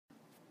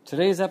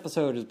Today's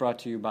episode is brought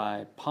to you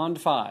by Pond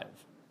 5.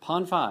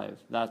 Pond 5,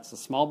 that's a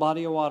small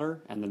body of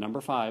water and the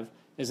number 5,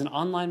 is an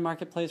online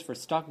marketplace for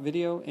stock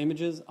video,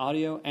 images,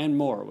 audio, and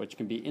more, which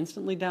can be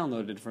instantly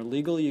downloaded for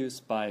legal use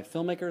by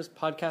filmmakers,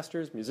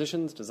 podcasters,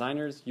 musicians,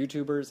 designers,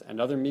 YouTubers,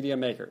 and other media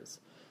makers.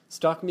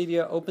 Stock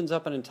media opens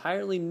up an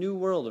entirely new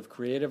world of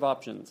creative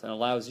options and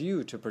allows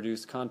you to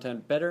produce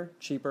content better,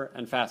 cheaper,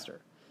 and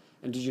faster.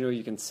 And did you know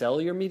you can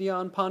sell your media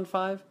on Pond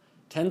 5?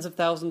 Tens of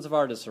thousands of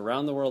artists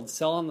around the world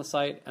sell on the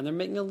site, and they're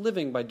making a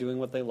living by doing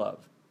what they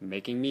love,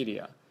 making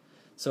media.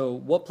 So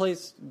what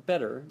place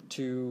better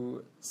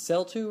to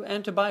sell to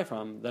and to buy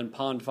from than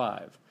Pond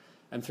 5?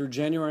 And through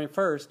January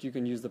 1st, you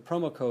can use the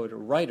promo code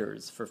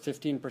WRITERS for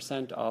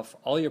 15% off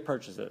all your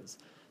purchases.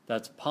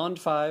 That's Pond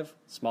 5,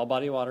 small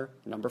body water,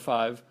 number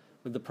 5,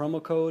 with the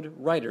promo code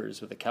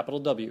WRITERS with a capital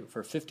W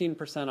for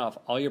 15% off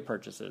all your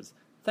purchases.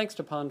 Thanks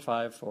to Pond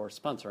 5 for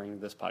sponsoring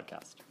this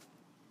podcast.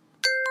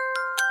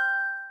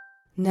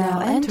 Now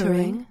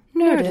entering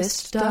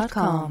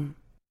Nerdist.com.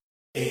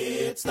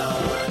 It's the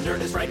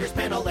Nerdist Writers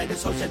Panel, and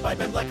it's hosted by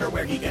Ben Blecker,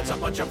 where he gets a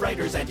bunch of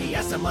writers and he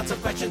asks them lots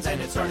of questions, and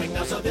it's starting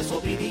now, so this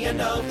will be the end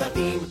of the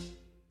theme.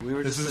 We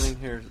were just sitting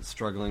here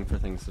struggling for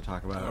things to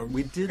talk about.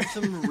 We did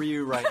some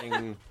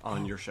rewriting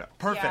on your show.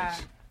 Perfect. Yeah.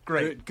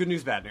 Great. Good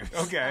news, bad news.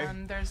 Okay.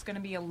 There's going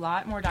to be a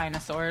lot more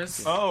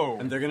dinosaurs. Oh.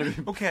 And they're going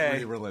to be okay.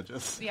 pretty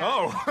religious. Yeah.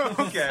 Oh,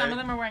 okay. Some of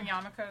them are wearing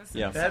yarmulkes.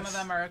 Yeah. Some of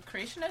them are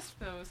creationists.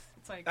 Those,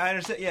 it's like... I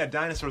understand. Yeah,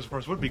 dinosaurs, of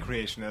course, would be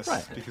creationists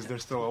Right. because they're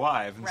still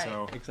alive, and Right.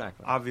 so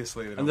Exactly.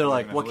 obviously they don't And they're believe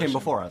like, in what came evolution.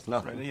 before us?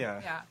 Nothing. Right,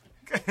 yeah.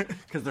 Yeah.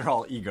 Because they're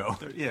all ego.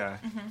 Yeah.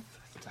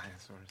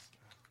 Dinosaurs.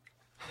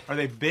 Are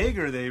they big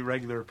or are they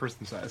regular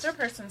person size? They're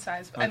person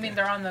size. Okay. I mean,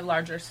 they're on the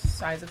larger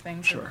size of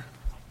things. Sure.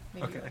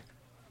 Maybe Okay. like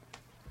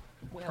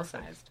whale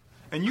sized.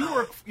 And you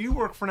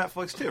work for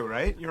Netflix too,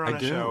 right? You're on I a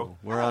do. show.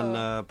 We're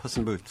on Puss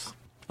in Boots.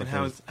 And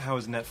how has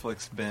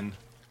Netflix been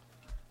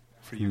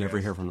for you? You never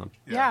guys? hear from them.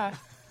 Yeah.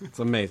 It's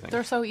amazing.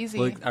 They're so easy.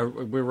 Look,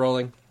 we're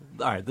rolling.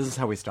 All right, this is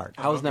how we start.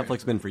 How has okay.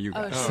 Netflix been for you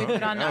Oh, guys? should we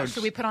put on? Oh,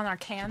 Should we put on our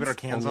cans? Put our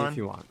cans Only on. if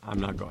you want. I'm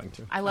not going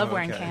to. I love Oh,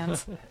 wearing okay.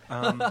 cans.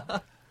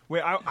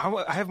 Wait,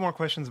 I have more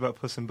questions about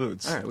Puss in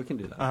Boots. All right, we can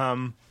do that.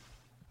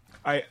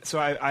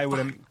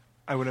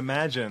 I would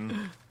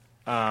imagine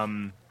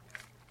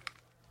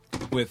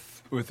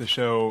with a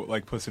show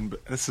like Puss in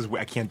Boots,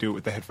 I can't do it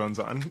with the headphones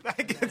on.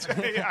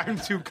 I'm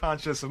too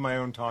conscious of my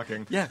own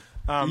talking. yeah.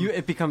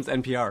 It becomes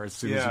NPR as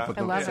soon as you Yeah. put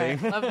I the love thing.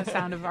 it. I love the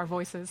sound of our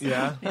voices.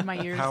 Yeah? In my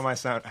ears. How am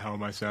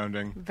I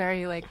sounding?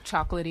 Very like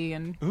chocolatey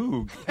and.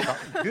 Ooh,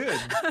 good.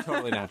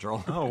 Totally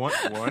natural. Oh,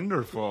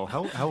 wonderful.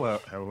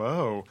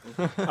 Hello.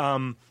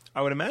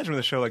 I would imagine with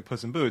a show like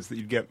Puss in Boots that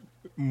you'd get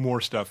more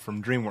stuff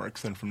from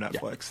DreamWorks than from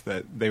Netflix.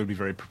 That they would be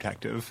very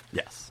protective.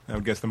 Yes. I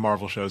would guess the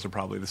Marvel shows are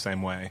probably the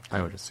same way.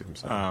 I would assume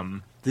so.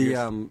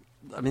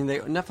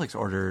 Netflix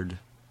ordered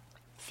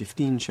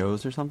 15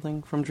 shows or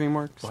something from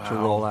DreamWorks to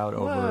Wow. roll out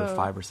over Whoa.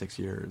 5 or 6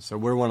 years. So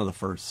we're one of the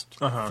first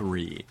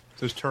 3. So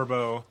there's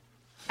Turbo.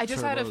 I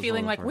just had a Turbo's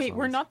feeling one of like, the first wait,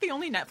 we're ones. not the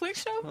only Netflix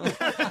show?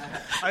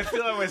 I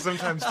feel that way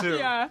sometimes too.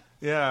 Yeah.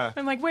 Yeah.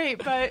 I'm like,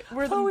 wait, but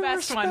we're the Oh, we were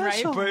best one, right?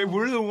 special. But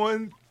we're the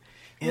one.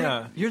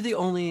 Yeah. You're the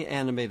only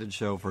animated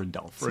show for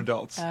adults. For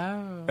adults.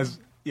 Oh.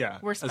 Yeah.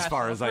 We're special.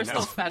 far as I We're know.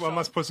 still special. Well,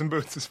 unless Puss in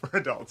Boots is for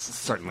adults.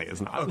 Certainly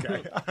is not.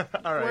 Okay.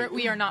 All right.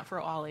 We are not for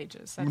all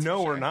ages. That's No,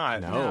 for sure. we're not.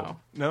 No.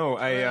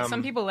 No,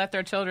 Some people let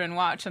their children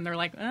watch, and they're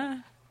like,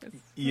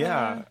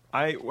 Yeah,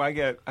 I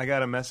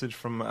got a message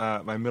from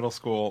my middle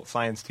school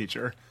science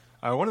teacher.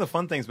 One of the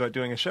fun things about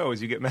doing a show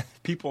is you get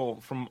people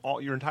from all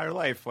your entire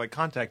life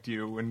contact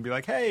you and be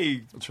like,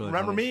 "Hey, really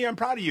remember funny. me? I'm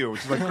proud of you."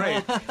 Which is like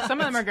great. Some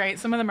of them are great.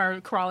 Some of them are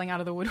crawling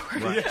out of the woodwork.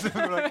 Yeah, so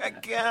they're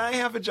like, "Can I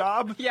have a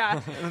job?" Yeah.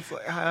 And it's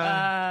like,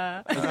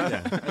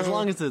 Yeah. As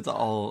long as it's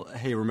all,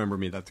 hey, remember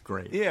me, that's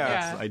great. Yeah.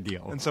 That's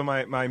ideal. And so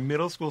my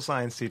middle school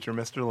science teacher,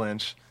 Mr.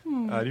 Lynch. Do you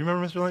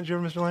remember Mr. Lynch? Do you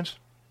remember Mr. Lynch?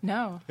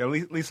 No. Yeah,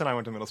 Lisa and I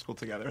went to middle school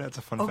together. That's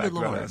a fun Oh, fact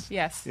good about Lord. us.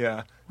 Yes.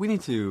 Yeah. we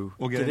need to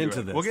We'll get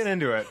into this. We'll get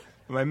into it.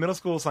 My middle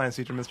school science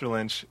teacher, Mr.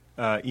 Lynch,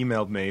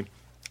 emailed me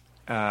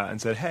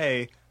and said,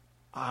 "Hey,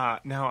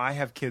 now I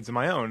have kids of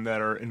my own that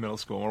are in middle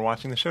school, and we're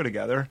watching the show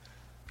together."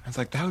 I was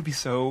like, that would be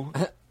so...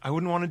 I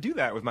wouldn't want to do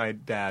that with my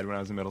dad when I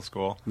was in middle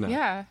school. No.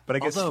 Yeah. But I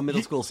guess Although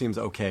middle school seems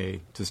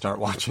okay to start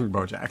watching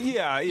Bojack.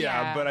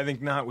 Yeah. but I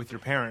think not with your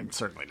parents.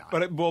 Certainly not.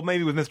 But well,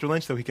 maybe with Mr.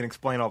 Lynch, though, he can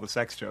explain all the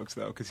sex jokes,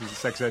 though, because he's a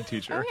sex ed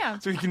teacher. Oh, yeah.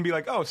 So he can be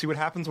like, oh, see what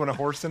happens when a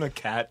horse and a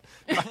cat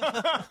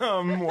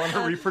want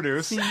to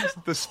reproduce.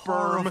 The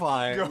sperm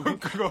horrifying.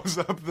 goes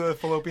up the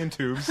fallopian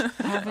tubes.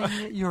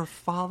 Having your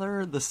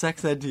father, the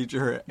sex ed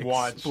teacher,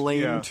 Watch,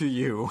 explain yeah. to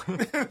you.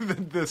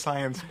 the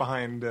science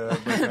behind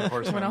Bojack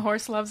Horseman. When a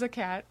horse loves a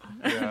cat,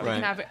 Yeah. you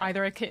can have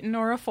either a kitten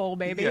or a foal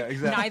baby. Yeah,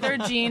 exactly. Neither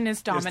gene is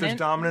Yes, there's dominant.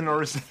 dominant or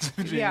recessive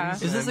genes. Yeah.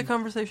 Is this a and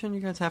conversation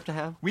you guys have to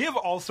have? we have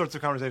all sorts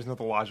of conversations with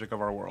the logic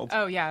of our world.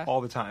 Oh, yeah. All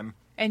the time.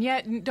 And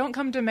yet, don't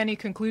come to many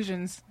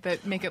conclusions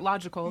that make it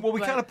logical. Well, we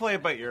but- kind of play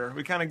it by ear.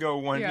 We kind of go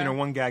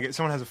one gag. If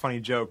someone has a funny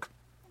joke,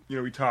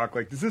 we talk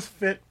like, does this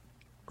fit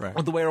Right.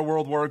 with the way our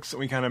world works? And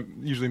we kind of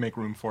usually make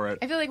room for it.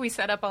 I feel like we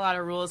set up a lot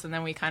of rules and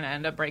then we kind of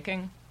end up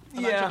breaking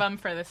a bunch of them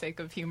for the sake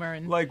of humor.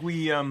 And Like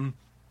we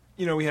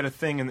had a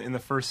thing in the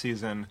first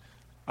season.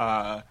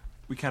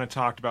 We kind of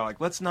talked about like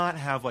let's not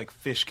have like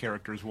fish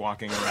characters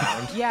walking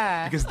around.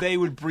 Yeah. Because they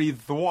would breathe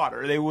the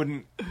water. They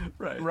wouldn't.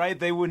 Right.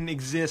 They wouldn't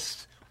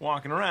exist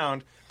walking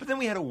around. But then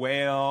we had a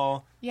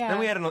whale. Yeah. Then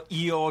we had an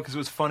eel because it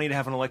was funny to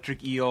have an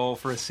electric eel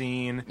for a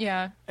scene.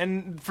 Yeah.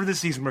 And for this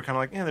season, we're kind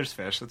of like, yeah, there's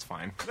fish. That's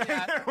fine.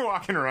 Yeah. They're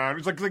walking around.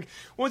 It's like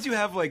once you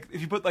have like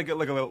if you put like a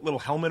little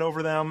helmet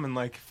over them and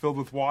like filled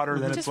with water,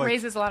 then it it's just like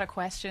raises a lot of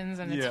questions,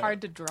 and it's Yeah.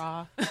 hard to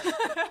draw.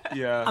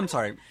 yeah. I'm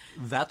sorry.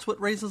 That's what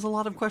raises a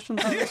lot of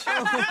questions on this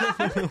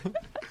show.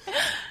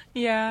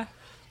 Yeah.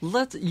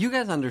 You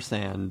guys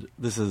understand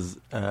this is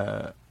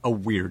a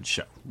weird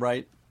show,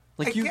 right?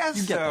 Like I you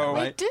guess get that, so.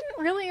 right? It didn't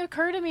really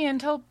occur to me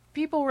until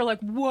people were like,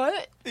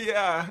 "What?"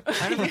 Yeah,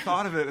 I never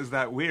thought of it as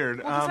that weird.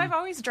 Because I've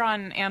always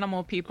drawn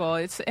animal people.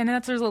 There's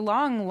a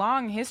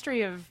long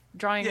history of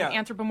drawing Yeah.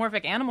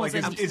 anthropomorphic animals.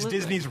 like, and is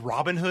Disney's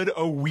Robin Hood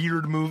a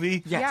weird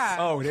movie? Yes. Yeah.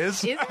 Oh, it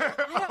is? Is it?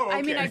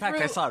 I mean, okay. I In fact,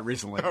 grew- I saw it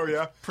recently. Oh,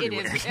 yeah? It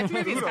is. That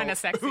movie's kind of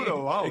sexy.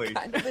 Huda lolly.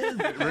 Kind of is.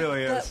 It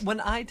really is.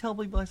 When I tell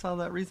people I saw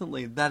that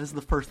recently, that is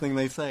the first thing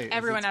they say. is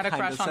Everyone it's had a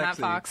kinda crush on that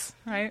sexy. fox,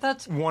 right?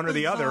 That's One or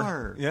the bizarre.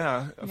 other.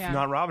 Yeah. If Yeah.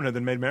 not Robin Hood,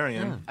 then Maid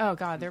Marian. Oh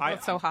God, they're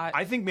both so hot.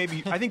 I think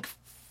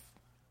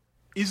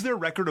is there a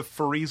record of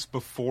furries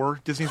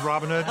before Disney's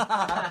Robin Hood?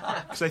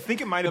 Because I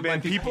think it might have been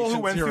might be people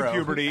who patient went zero.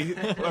 through puberty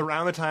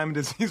around the time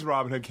Disney's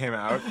Robin Hood came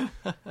out,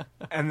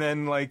 and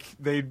then like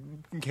they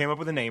came up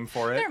with a name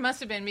for it. There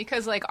must have been,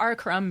 because like R.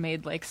 Crumb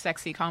made like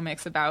sexy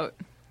comics about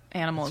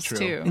animals That's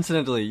true. too.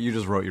 Incidentally, you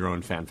just wrote your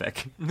own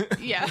fanfic.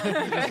 Yeah.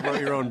 You wrote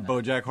your own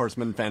Bojack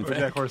Horseman fanfic.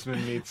 Bojack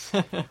Horseman meets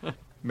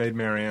Maid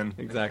Marian.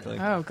 Exactly.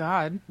 Oh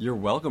God. You're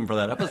welcome for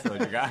that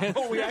episode, you guys.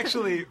 Oh, we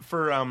actually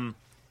for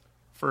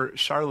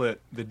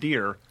Charlotte the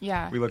deer.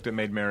 Yeah. We looked at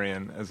Maid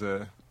Marian as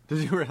Did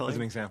you really?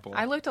 an example.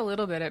 I looked a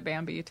little bit at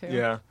Bambi too.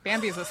 Yeah.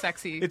 Bambi's a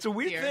sexy. It's a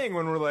weird deer. thing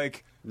when we're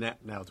like Now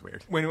it's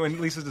weird. when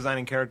Lisa's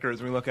designing characters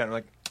and we look at her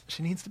like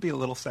she needs to be a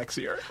little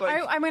sexier.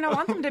 Like, I mean, I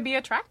want them to be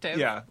attractive.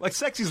 yeah, like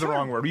sexy is the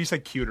wrong word. We say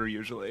cuter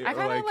usually. I or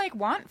kind of like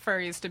want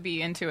furries to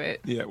be into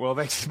it. yeah. Well,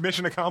 that's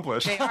mission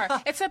accomplished. They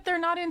are, except they're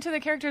not into the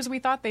characters we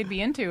thought they'd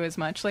be into as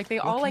much. Like they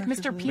all like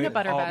Mr. Peanut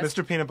Butter best.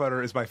 Mr. Peanut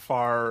Butter is by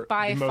far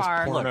By the most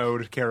far.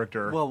 pornoed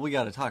character. Well, we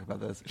got to talk about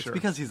this. It's Sure.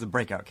 because he's a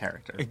breakout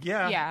character.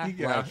 yeah,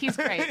 Yeah, he's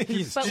great.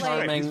 He's but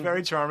charming. like, He's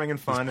very charming and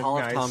fun and Paul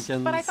F. nice.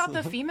 Tompkins. but I thought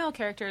the female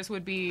characters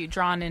would be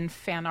drawn in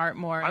fan art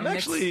more. I'm and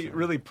actually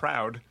really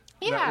proud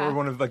that Yeah. we're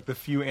one of like the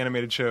few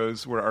animated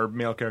shows where our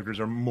male characters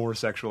are more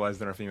sexualized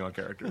than our female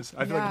characters.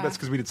 I feel like Yeah. that's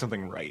because we did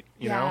something right.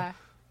 You Yeah.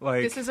 know,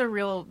 like this is a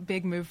real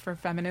big move for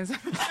feminism.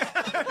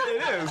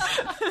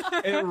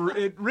 it is.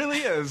 It really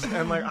is.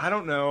 And like I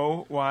don't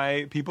know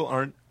why people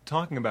aren't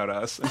talking about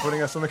us and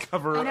putting us on the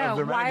cover I of know.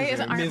 their Why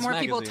magazine. aren't Ms. more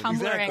people Magazine.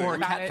 tumbling Exactly. Or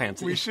about Cat it?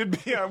 Fancy. We should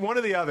be one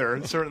or the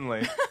other,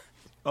 certainly.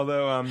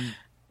 Although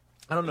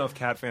I don't know if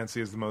Cat Fancy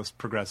is the most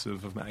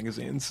progressive of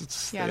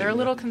magazines. Yeah, they're a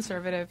little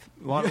conservative.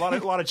 a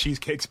lot of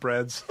cheesecake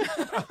spreads.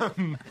 I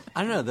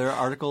don't know. There are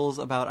articles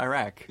about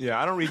Iraq. Yeah,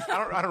 I don't read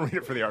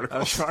it for the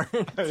articles. Sure.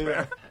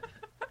 Yeah.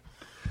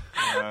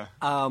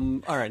 All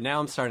right, now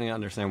I'm starting to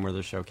understand where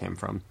the show came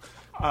from.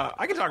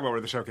 I can talk about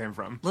where the show came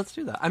from. Let's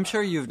do that. I'm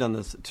sure you've done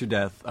this to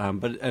death,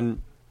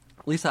 and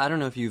Lisa, I don't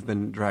know if you've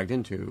been dragged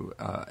into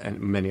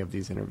many of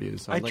these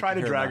interviews. So I I'd like try to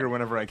hear drag about- her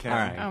whenever I can. All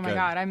right. Oh my Good.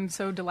 God, I'm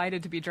so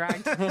delighted to be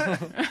dragged.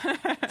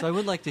 So I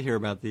would like to hear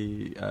about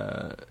the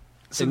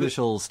So the-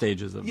 initial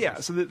stages of Yeah,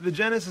 this. so the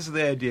genesis of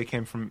the idea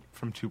came from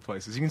two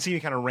places. You can see me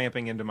kind of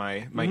ramping into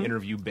my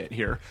interview bit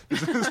here.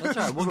 That's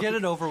all right. We'll get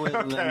it over with,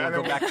 and then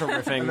we'll go back to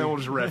riffing. And then we'll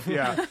just riff,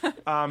 yeah.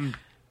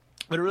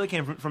 But it really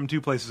came from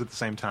two places at the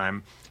same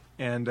time.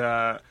 And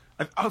I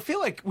feel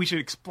like we should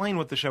explain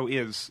what the show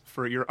is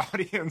for your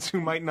audience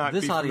who might not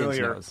This be audience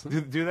familiar. knows.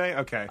 Do they?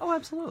 Okay. Oh,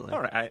 absolutely.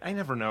 All right. I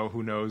never know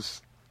who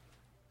knows.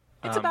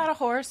 It's about a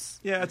horse.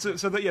 Yeah,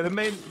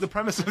 the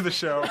premise of the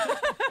show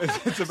is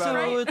it's about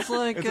So it's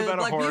like it's about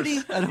Black a horse.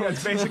 Beauty? I don't Yeah,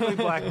 it's basically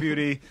Black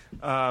Beauty.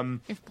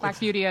 If Black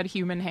Beauty had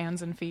human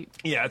hands and feet.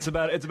 Yeah, it's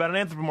about an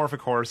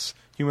anthropomorphic horse,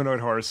 humanoid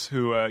horse,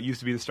 who used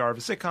to be the star of a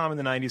sitcom in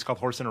the '90s called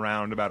Horsin'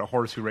 Around, about a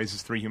horse who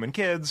raises 3 human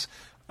kids.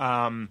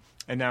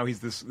 And now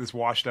he's this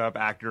washed up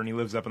actor, and he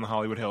lives up in the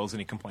Hollywood Hills, and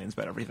he complains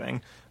about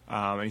everything.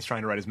 And he's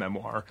trying to write his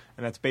memoir,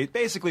 and that's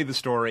basically the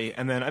story.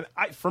 And then,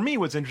 for me,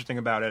 what's interesting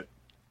about it,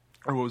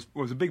 or what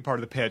was a big part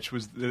of the pitch,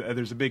 was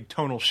there's a big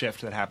tonal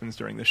shift that happens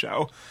during the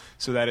show,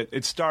 so that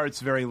it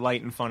starts very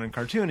light and fun and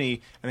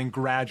cartoony, and then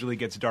gradually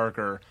gets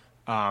darker.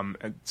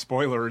 And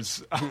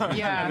spoilers.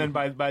 Yeah. And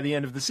then by the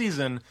end of the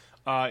season,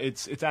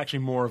 it's actually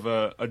more of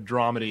a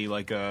dramedy,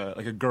 like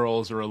a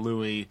Girls or a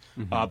Louie,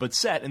 but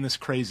set in this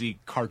crazy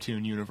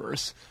cartoon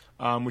universe,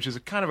 which is a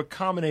kind of a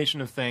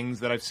combination of things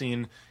that I've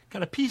seen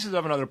kind of pieces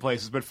of in other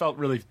places, but felt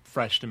really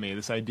fresh to me.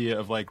 This idea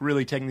of like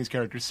really taking these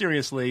characters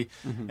seriously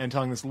and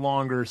telling this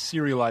longer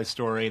serialized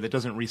story that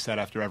doesn't reset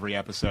after every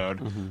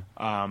episode,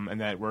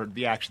 and that where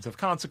the actions have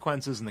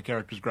consequences and the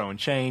characters grow and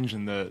change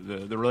and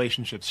the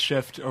relationships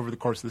shift over the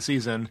course of the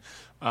season,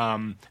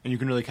 and you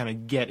can really kind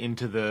of get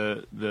into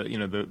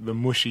the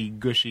mushy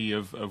gushy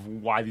of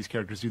why these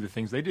characters do the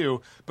things they do,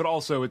 but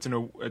also it's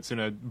in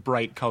a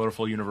bright,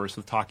 colorful universe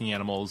with talking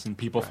animals and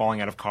people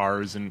falling out of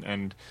cars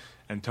and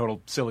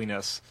total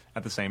silliness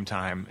at the same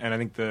time. And I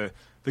think the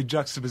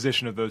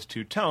juxtaposition of those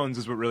two tones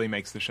is what really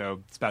makes the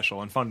show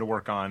special and fun to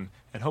work on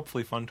and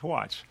hopefully fun to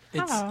watch.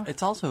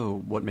 It's also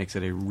what makes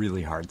it a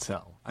really hard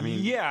sell. I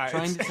mean,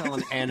 trying to sell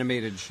an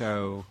animated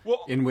show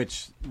in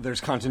which there's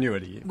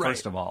continuity,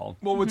 first of all.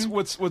 Well,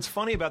 what's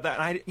funny about that,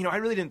 and I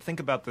really didn't think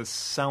about the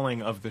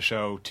selling of the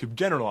show to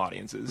general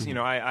audiences.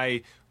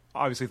 I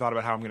obviously thought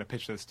about how I'm going to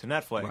pitch this to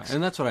Netflix. Right.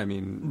 And that's what I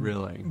mean,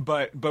 really.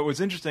 But what's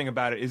interesting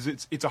about it is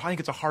I think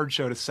it's a hard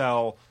show to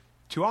sell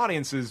to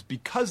audiences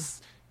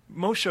because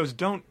most shows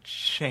don't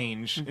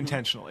change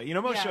intentionally.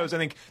 Most shows, I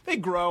think, they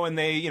grow and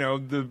they,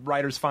 the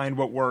writers find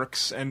what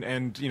works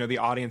and the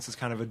audiences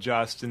kind of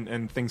adjust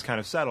and things kind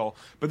of settle.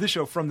 But this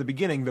show, from the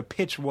beginning, the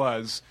pitch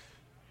was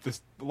the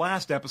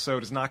last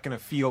episode is not going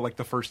to feel like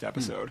the first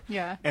episode.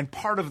 Yeah. And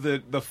part of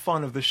the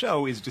fun of the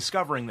show is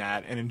discovering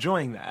that and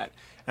enjoying that.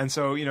 And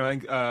so,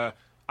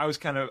 I was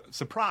kind of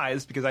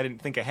surprised because I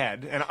didn't think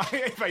ahead. And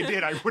if I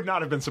did, I would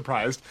not have been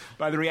surprised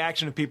by the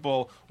reaction of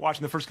people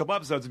watching the first couple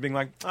episodes and being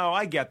like, oh,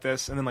 I get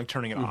this, and then like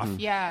turning it off.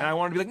 Yeah. And I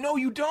wanted to be like, no,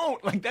 you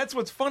don't. Like, that's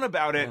what's fun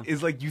about it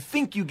is like you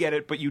think you get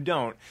it, but you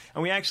don't.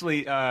 And we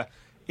actually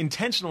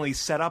intentionally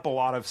set up a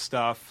lot of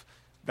stuff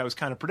that was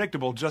kind of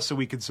predictable just so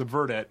we could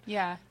subvert it.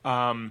 Yeah.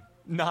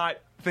 Not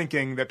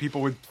thinking that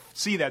people would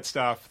see that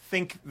stuff,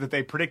 think that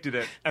they predicted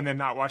it, and then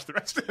not watch the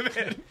rest of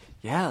it.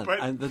 Yeah,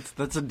 but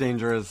that's a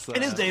dangerous.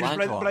 It is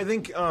dangerous, but I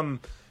think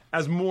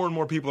as more and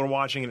more people are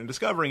watching it and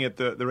discovering it,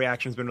 the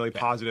reaction's been really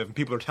positive, and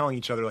people are telling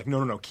each other like,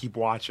 no, keep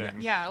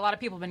watching. Yeah, a lot of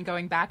people have been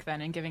going back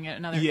then and giving it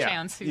another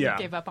chance who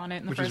gave up on it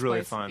in the Which first is really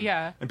place. fun.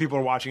 Yeah, and people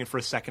are watching it for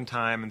a second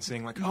time and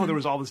seeing like, oh, there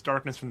was all this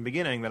darkness from the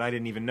beginning that I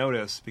didn't even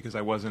notice because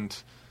I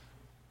wasn't,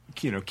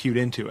 cued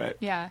into it.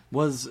 Yeah.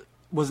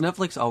 Was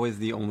Netflix always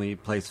the only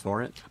place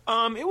for it?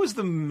 It was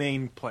the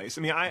main place.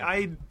 I mean,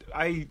 I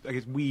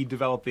guess we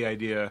developed the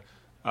idea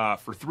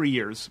for 3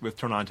 years with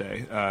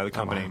Tornante, the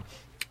company,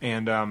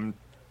 and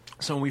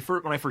so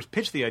when I first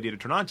pitched the idea to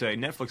Tornante,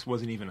 Netflix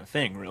wasn't even a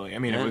thing, really. I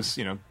mean, it was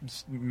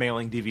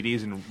mailing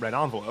DVDs in red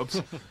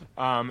envelopes,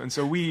 and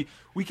so we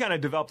kind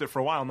of developed it for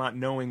a while, not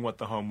knowing what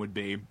the home would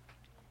be,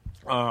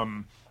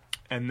 and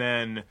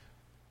then.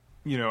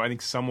 I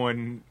think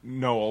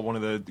Noel, one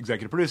of the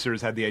executive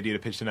producers, had the idea to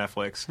pitch to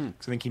Netflix.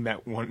 Because I think he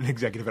met one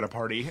executive at a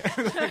party.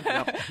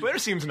 Blair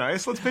seems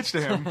nice. Let's pitch to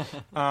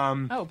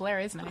him. Blair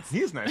is nice. He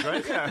is nice,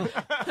 right?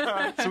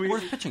 Yeah. So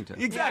worth pitching to.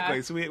 Exactly.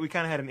 Yeah. So we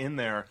kind of had him in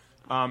there.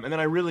 And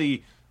then I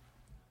really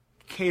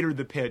catered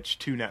the pitch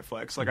to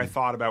Netflix. Like I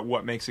thought about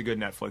what makes a good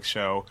Netflix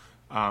show.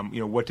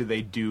 What do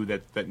they do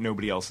that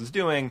nobody else is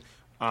doing?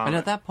 And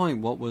at that point,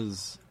 what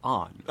was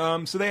on?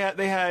 So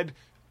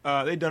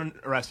they'd done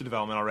Arrested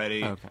Development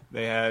already. Okay.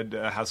 They had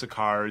House of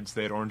Cards.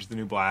 They had Orange is the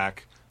New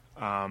Black.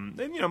 And,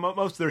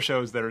 most of their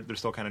shows they're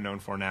still kind of known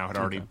for now had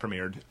already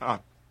premiered.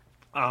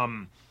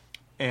 And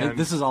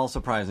this is all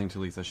surprising to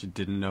Lisa. She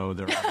didn't know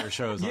there were other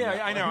shows.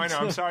 Yeah, I know.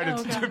 I'm sorry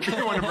to be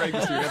the one to break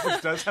this to you.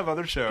 Netflix does have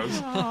other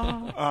shows.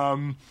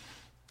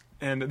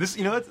 And this,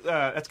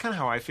 that's kind of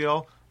how I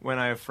feel when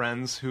I have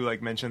friends who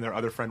mention their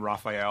other friend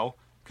Raphael.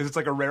 Because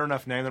it's a rare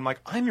enough name that I'm like,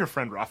 I'm your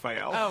friend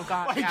Raphael. Oh,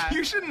 God,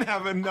 you shouldn't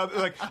have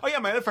another, oh yeah,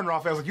 my other friend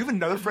Raphael's like, you have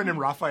another friend named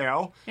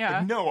Raphael?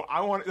 Yeah. No,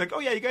 I want, oh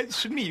yeah, you guys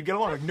should meet, you get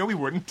along. No, we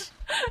wouldn't.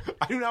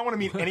 I do not want to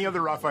meet any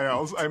other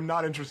Raphaels. I'm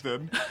not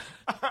interested.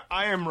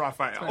 I am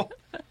Raphael.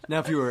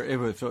 Now, if it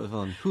was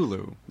on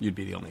Hulu, you'd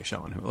be the only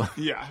show on Hulu.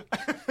 Yeah.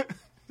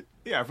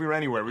 Yeah, if we were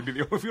anywhere,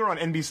 if we were on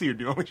NBC, we'd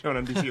be the only show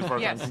on NBC as far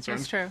as I'm concerned. Yes,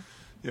 that's true.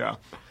 Yeah.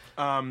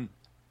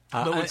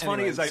 But what's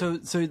funny is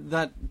so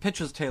that pitch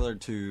was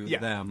tailored to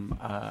them.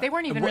 They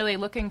weren't even really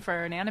looking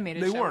for an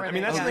animated show. They weren't. I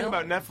mean, that's the thing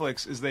about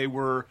Netflix is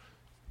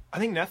I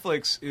think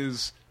Netflix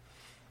is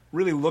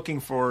really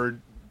looking for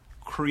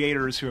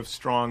creators who have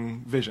strong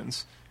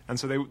visions. And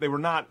so they were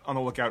not on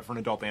the lookout for an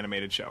adult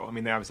animated show. I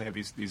mean, they obviously have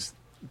these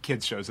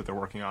kids shows that they're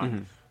working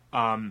on.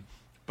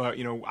 But,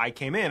 I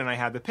came in and I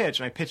had the pitch,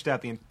 and I pitched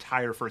out the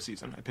entire first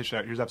season. I pitched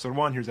out, here's episode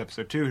 1, here's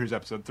episode 2, here's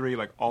episode 3,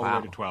 all the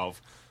way to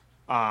 12.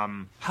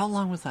 How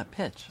long was that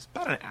pitch?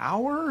 About an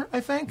hour, I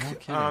think. No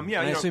kidding.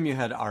 I assume you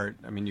had art.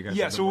 I mean, you guys.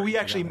 Yeah, so we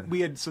had.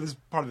 So this is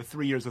part of the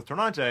 3 years with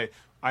Tornante.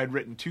 I had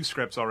written 2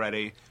 scripts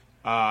already,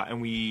 and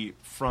we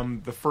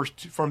from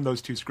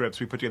those 2 scripts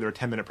we put together a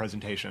 10-minute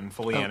presentation,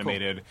 fully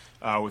animated,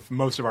 with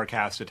most of our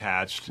cast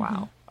attached.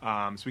 Wow.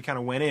 So we kind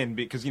of went in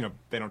because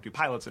they don't do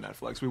pilots at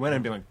Netflix. We went in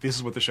and being like, this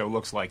is what the show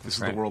looks like. This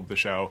is the world of the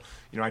show.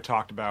 I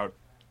talked about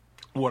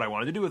what I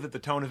wanted to do with it, the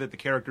tone of it, the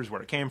characters,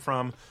 where it came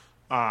from.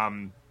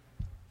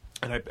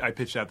 And I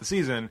pitched out the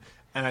season,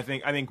 and I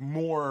think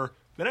more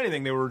than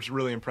anything, they were just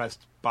really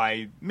impressed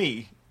by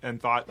me and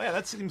thought, yeah,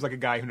 that seems like a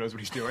guy who knows what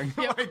he's doing.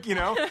 Like, you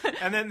know?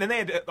 And then they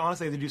had to,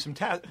 honestly, they had to do some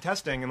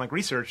testing and like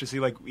research to see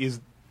like,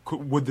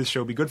 would this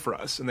show be good for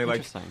us? And they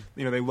like,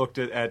 you know, they looked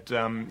at you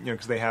know,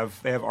 because they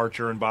have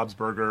Archer and Bob's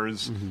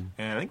Burgers, and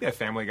I think they have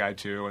Family Guy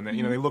too. And then,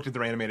 you know, they looked at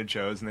their animated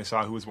shows and they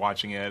saw who was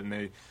watching it, and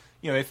they,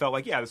 you know, they felt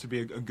like, yeah, this would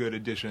be a good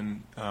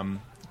addition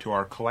to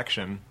our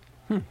collection.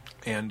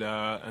 And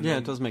then,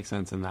 it does make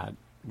sense in that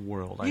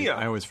world.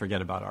 I always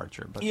forget about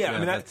Archer, but I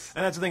mean, that's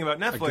the thing about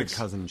Netflix. A good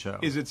cousin show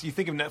is you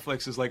think of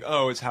Netflix as like,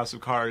 oh, it's House of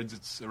Cards,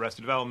 it's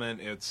Arrested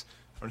Development, it's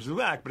Orange is the New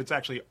Black, but it's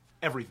actually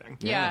everything.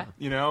 Yeah.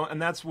 You know,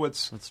 and that's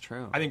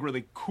true. I think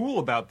really cool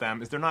about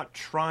them is they're not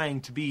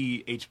trying to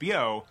be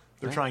HBO.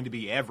 They're trying to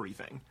be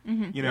everything.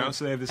 You know,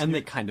 so they have this, and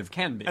they kind of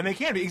can be, and they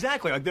can be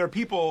exactly. Like there are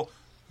people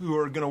who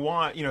are going to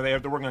want, you know, they're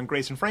working on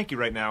Grace and Frankie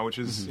right now, which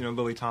is you know,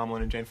 Lily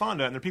Tomlin and Jane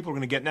Fonda, and there are people who are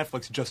going to get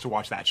Netflix just to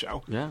watch that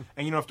show. Yeah.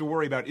 And you don't have to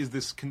worry about is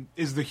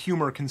the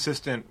humor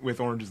consistent with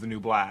Orange is the New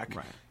Black.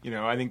 Right. You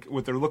know, I think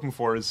what they're looking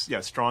for is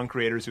strong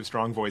creators who have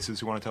strong voices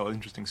who want to tell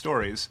interesting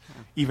stories,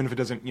 even if it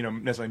doesn't, you know,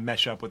 necessarily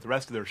mesh up with the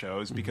rest of their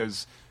shows,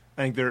 because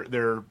I think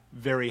they're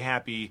very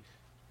happy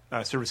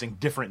servicing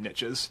different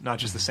niches, not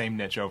just the same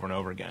niche over and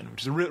over again,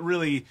 which is a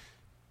really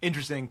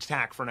interesting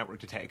tack for a network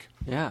to take.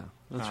 Yeah,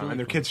 that's really and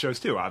their cool. kids shows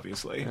too,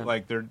 obviously. Yeah.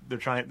 Like they're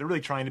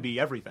really trying to be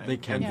everything. They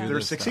can and do they're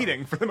this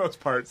succeeding for the most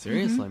part.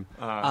 Seriously.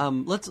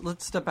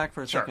 Let's step back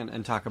for a Sure. second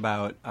and talk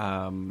about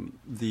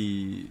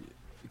the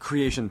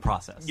creation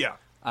process. Yeah.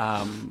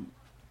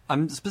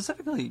 I'm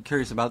specifically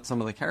curious about some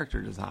of the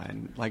character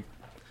design. Like,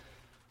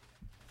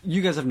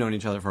 you guys have known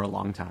each other for a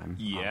long time.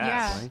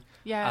 Yes. obviously.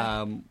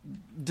 Yeah.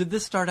 Did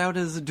this start out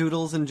as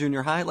doodles in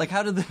junior high? Like,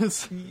 how did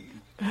this?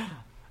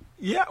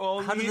 Yeah.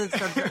 Well, How did it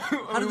start?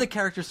 How did the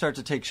character start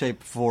to take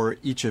shape for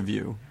each of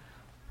you?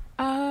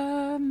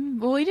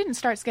 Well, we didn't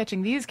start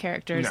sketching these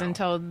characters No.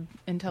 until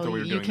we were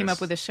you doing came this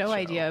up with a show show.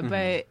 idea.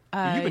 But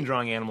You've been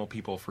drawing animal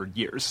people for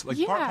years. Like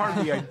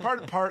Yeah.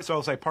 So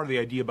I'll say part of the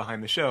idea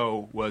behind the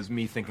show was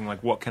me thinking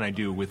like, what can I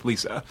do with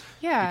Lisa?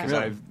 Yeah. Because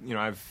Really?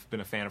 I've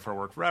been a fan of her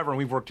work forever, and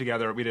we've worked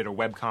together. We did a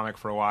webcomic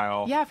for a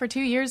while. yeah, for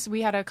 2 years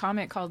we had a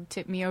comic called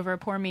 "Tip Me Over,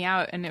 Pour Me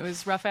Out," and it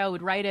was Raphael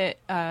would write it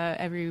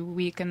every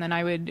week, and then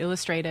I would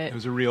illustrate it. It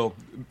was a real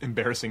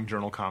embarrassing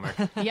journal comic.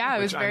 Yeah,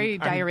 it was which very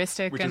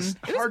diaristic, which and is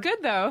it was hard- good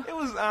though. It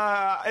was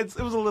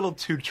it was a little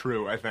too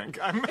true, I think.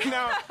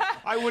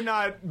 I would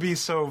not be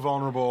so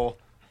vulnerable.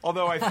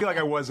 Although I feel like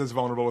I was as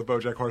vulnerable with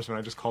Bojack Horseman,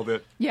 I just called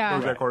it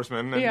Bojack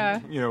Horseman, and Yeah.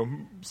 you know,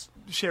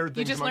 shared things.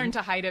 You just among learned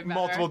to hide it better.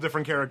 multiple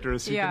different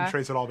characters, so you Yeah. can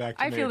trace it all back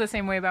to I me. feel the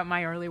same way about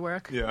my early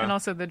work. Yeah. And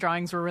also the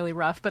drawings were really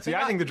rough. But See,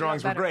 I think the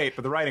drawings were great,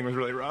 but the writing was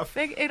really rough.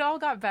 It all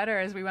got better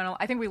as we went along.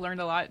 I think we learned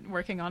a lot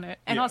working on it.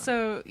 And Yeah.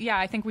 also,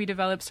 I think we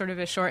developed sort of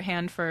a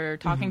shorthand for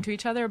talking to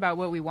each other about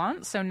what we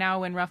want. So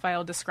now when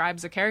Raphael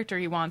describes a character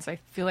he wants, I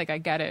feel like I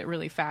get it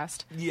really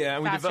fast. Yeah,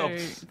 and we Faster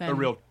developed a than-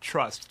 real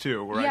trust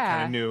too, where I Yeah.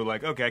 kind of knew,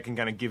 like, okay, I can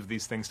kind of give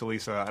these things to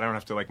Lisa. I don't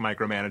have to like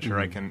micromanage her.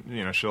 I can,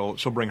 you know, she'll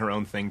bring her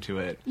own thing to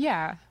it.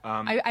 Yeah.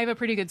 I have a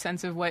pretty good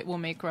sense of what will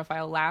make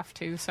Raphael laugh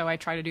too, so I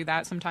try to do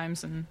that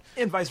sometimes. And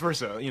And vice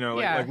versa, you know,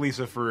 Yeah. like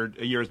Lisa for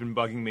a year has been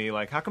bugging me,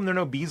 like, how come there are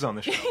no bees on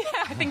the show?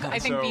 I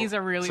think bees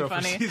are really so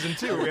funny. For season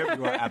 2,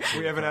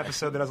 we have an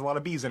episode that has a lot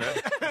of bees in it.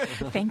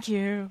 Thank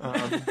you.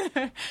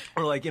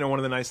 Or like, you know, one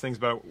of the nice things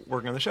about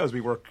working on the show is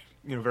we work,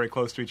 you know, very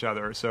close to each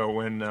other. So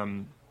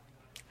when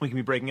we can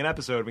be breaking an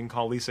episode, we can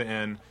call Lisa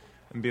in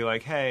and be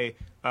like, hey,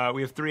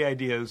 we have 3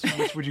 ideas.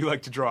 Which would you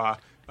like to draw?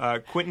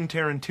 Quentin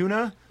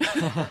Tarantino,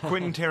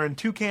 Quentin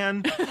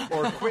Tarantucan,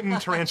 or Quentin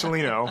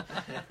Tarantullino?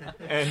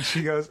 And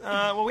she goes,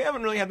 well, we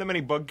haven't really had that many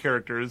bug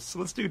characters, so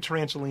let's do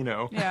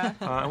Tarantullino. Yeah.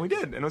 And we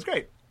did, and it was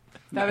great.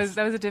 That was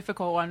a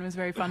difficult one. It was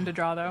very fun to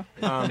draw, though.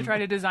 To try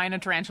to design a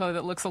tarantula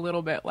that looks a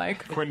little bit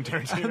like. Quentin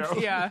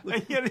Tarantino. Yeah.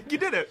 Yeah, you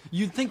did it.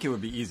 You'd think it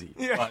would be easy.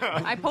 But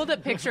I pulled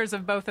up pictures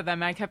of both of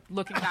them, and I kept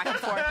looking back and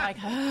forth, like,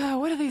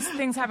 what do these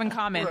things have in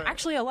common? Right.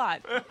 Actually, a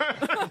lot.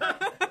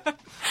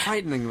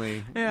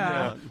 frighteningly.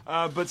 Yeah.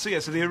 But so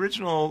the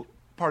original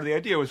part of the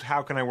idea was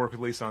how can I work with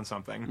Lisa on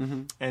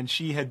something? And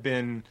she had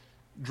been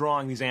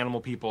drawing these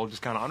animal people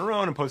just kind of on her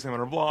own and posting them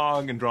on her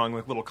blog and drawing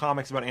like little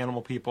comics about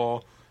animal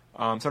people.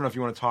 So I don't know if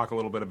you want to talk a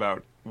little bit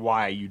about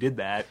why you did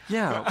that.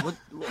 Yeah. I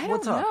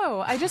What's don't up? know.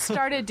 I just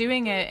started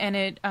doing it, and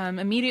it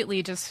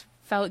immediately just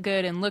felt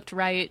good and looked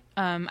right.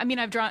 I mean,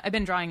 I've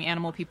been drawing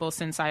animal people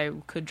since I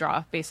could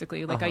draw,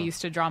 basically. Like, I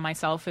used to draw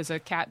myself as a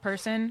cat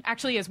person.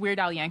 Actually, as Weird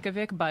Al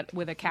Yankovic, but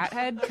with a cat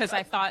head, because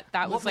I thought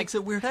that What was, like... makes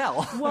it Weird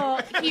Al? Well,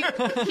 he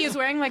was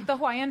wearing, like, the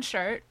Hawaiian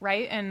shirt,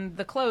 right? And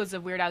the clothes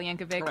of Weird Al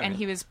Yankovic. Right. And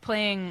he was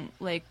playing,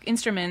 like,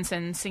 instruments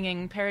and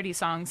singing parody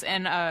songs.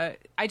 And I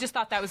just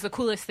thought that was the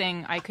coolest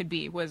thing I could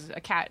be, was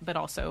a cat, but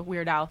also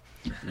Weird Al.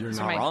 You're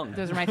not wrong.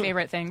 Those are my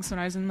favorite things when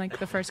I was in, like,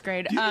 the first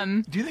grade.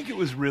 Do you think it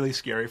was really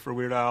scary for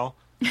Weird Al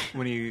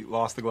when he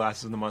lost the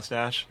glasses and the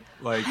mustache?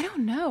 Like, I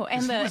don't know.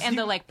 And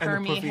the like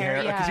permy puffy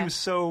hair. because Yeah. he was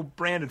so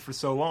branded for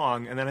so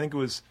long, and then I think it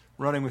was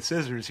Running with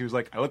Scissors. He was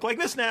like, I look like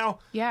this now.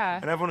 Yeah.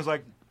 And everyone was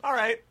like, all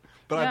right.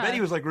 But I Yeah. bet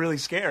he was like really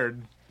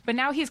scared. But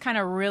now he's kind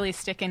of really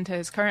sticking to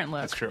his current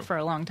look That's true. for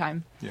a long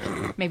time.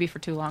 Yeah. Maybe for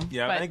too long.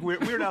 Yeah, but, I think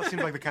Weird Al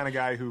seems like the kind of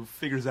guy who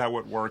figures out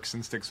what works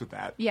and sticks with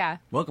that. Yeah,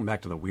 Welcome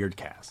back to the Weird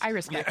Cast. I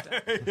respect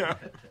it. Yeah.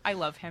 I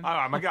love him.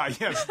 Oh my God!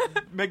 Yes,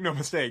 make no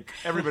mistake.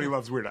 Everybody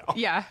loves Weird Al.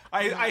 Yeah.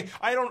 I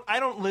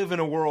don't live in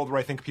a world where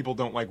I think people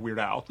don't like Weird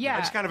Al. Yeah. I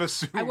just kind of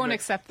assume. I won't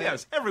accept that.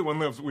 Yes, everyone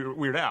loves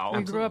Weird Al.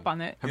 I grew up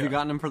on it. Have you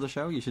gotten him for the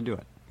show? You should do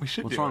it. We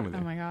should What's do wrong it. with Oh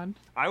you? my god.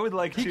 I would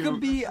like He to. could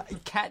be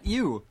Cat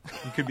You.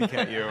 He could be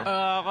Cat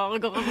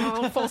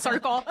You. Full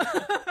circle.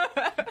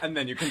 And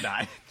then you can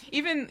die.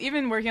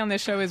 Even working on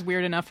this show is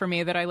weird enough for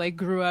me that I like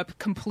grew up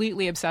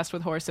completely obsessed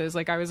with horses.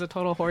 Like I was a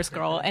total horse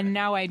girl, and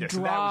now I Yeah, so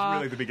that draw was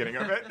really the beginning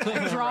of it.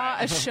 draw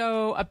a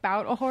show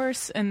about a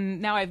horse.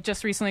 And now I've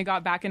just recently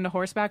got back into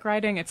horseback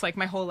riding. It's like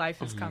my whole life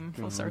has come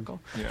full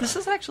circle. Yeah. This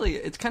is actually,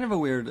 it's kind of a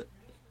weird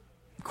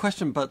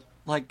question, but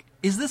like,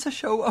 is this a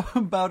show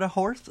about a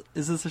horse?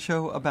 Is this a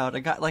show about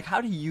a guy? Like,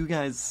 how do you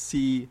guys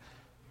see?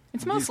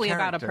 It's mostly these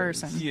about a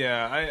characters? person.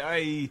 Yeah,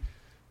 I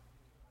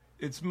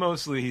it's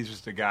mostly he's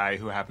just a guy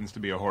who happens to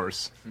be a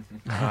horse.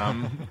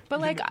 But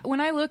like when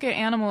I look at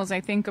animals,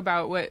 I think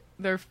about what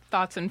their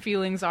thoughts and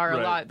feelings are Right.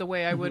 a lot the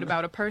way I would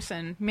about a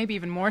person, maybe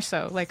even more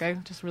so. Like I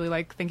just really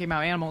like thinking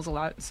about animals a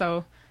lot.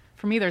 So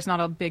for me, there's not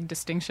a big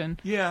distinction.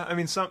 Yeah, I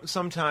mean,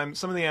 sometimes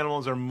some of the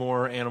animals are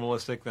more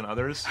animalistic than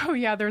others. Oh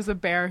yeah, there's a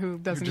bear who Who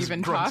doesn't just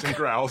even grunts talk. and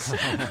growls.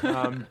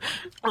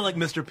 Or like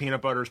Mr.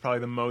 Peanut Butter is probably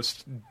the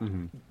most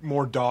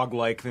more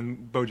dog-like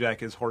than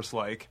Bojack is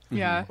horse-like.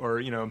 Yeah. Or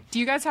Do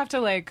you guys have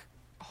to like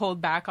hold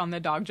back on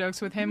the dog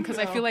jokes with him? Because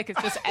I feel like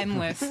it's just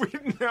endless.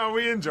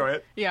 we enjoy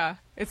it. Yeah,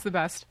 it's the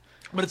best.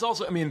 But it's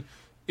also, I mean,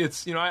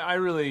 it's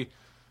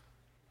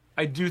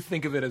I do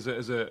think of it as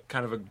a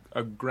kind of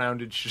a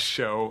grounded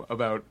show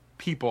about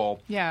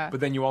people. Yeah. But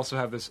then you also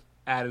have this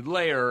added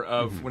layer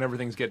of whenever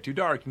things get too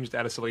dark, you can just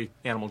add a silly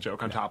animal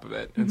joke on top of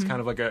it. And It's kind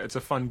of like it's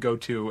a fun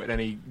go-to at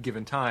any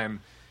given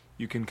time.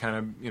 You can kind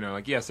of,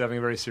 like, yes, having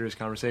a very serious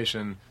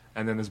conversation,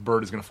 and then this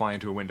bird is going to fly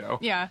into a window.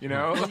 Yeah.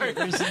 Like,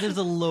 There's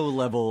a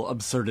low-level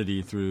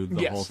absurdity through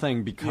the Yes. whole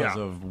thing because Yeah.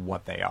 of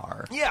what they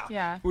are. yeah.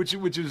 Yeah. Which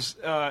is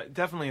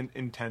definitely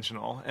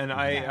intentional.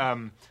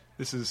 And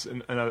this is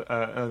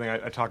another thing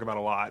I talk about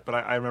a lot. But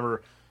I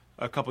remember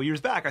a couple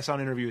years back, I saw an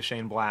interview with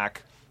Shane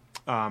Black.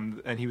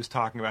 And he was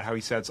talking about how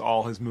he sets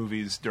all his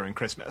movies during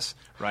Christmas,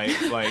 right?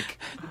 Like,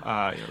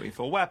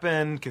 Lethal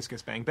Weapon, Kiss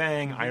Kiss Bang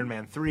Bang, Iron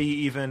Man 3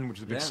 even, which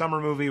is a big summer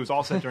movie. It was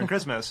all set during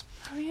Christmas.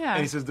 Oh yeah.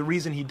 And he says the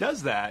reason he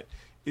does that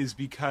is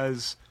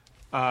because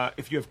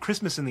if you have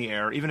Christmas in the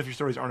air, even if your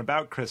stories aren't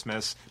about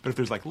Christmas, but if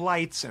there's like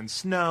lights and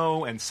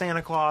snow and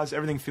Santa Claus,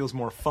 everything feels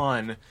more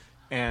fun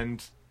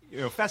and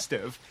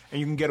festive,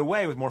 and you can get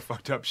away with more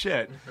fucked up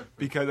shit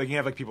because like you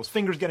have like people's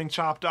fingers getting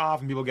chopped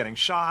off and people getting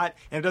shot,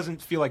 and it doesn't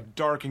feel like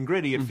dark and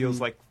gritty. It feels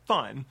like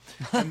fun,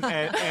 and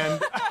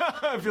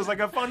it feels like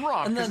a fun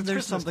romp. And 'cause then it's there's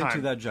Christmas something to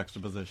time. that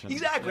juxtaposition.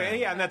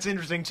 Exactly, and that's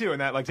interesting too,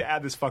 and that like to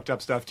add this fucked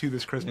up stuff to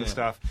this Christmas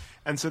stuff,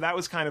 and so that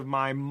was kind of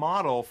my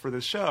model for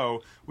the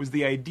show was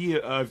the idea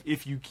of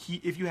if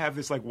you have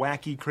this like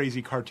wacky,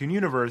 crazy cartoon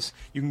universe,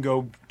 you can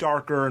go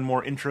darker and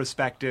more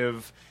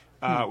introspective.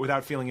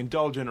 Without feeling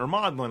indulgent or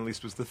maudlin, at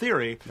least was the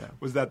theory,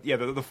 was that,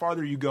 the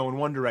farther you go in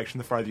one direction,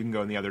 the farther you can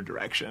go in the other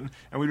direction.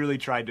 And we really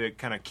tried to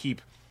kind of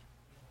keep,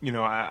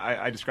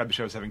 I describe the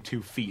show as having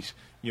 2 feet.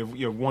 You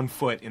have 1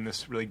 foot in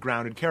this really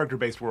grounded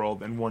character-based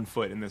world and 1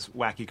 foot in this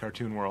wacky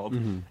cartoon world.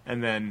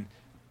 And then,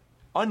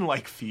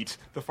 unlike feet,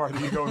 the farther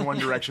you go in one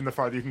direction, the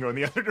farther you can go in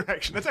the other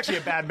direction. That's actually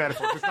a bad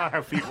metaphor. That's not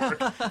how feet work.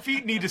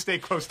 Feet need to stay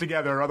close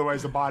together,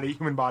 otherwise the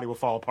human body will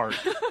fall apart.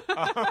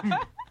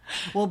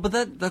 Well,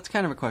 but that's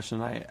kind of a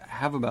question I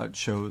have about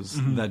shows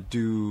that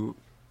do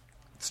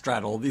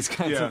straddle these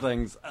kinds of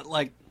things.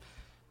 Like,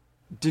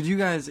 did you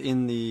guys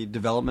in the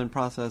development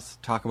process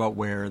talk about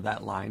where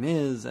that line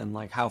is and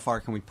like how far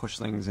can we push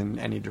things in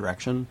any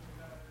direction?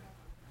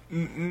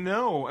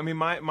 No, I mean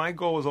my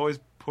goal was always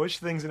push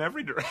things in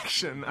every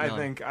direction. I Really?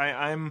 think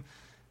I'm,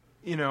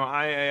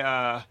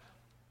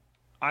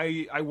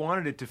 I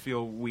wanted it to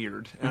feel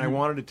weird, and I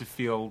wanted it to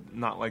feel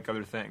not like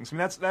other things. I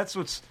mean that's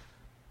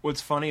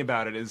what's funny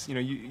about it is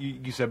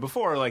you said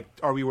before, like,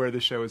 are we where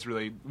this show is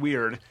really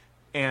weird,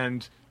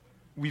 and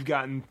we've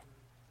gotten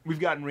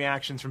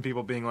reactions from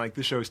people being like,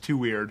 this show is too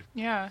weird.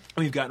 Yeah.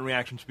 We've gotten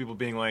reactions from people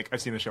being like, I've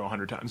seen the show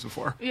 100 times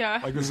before. Yeah.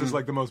 Like, this is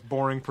like the most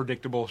boring,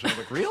 predictable show.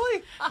 Like,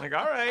 really? Like,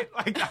 all right.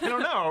 Like, I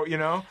don't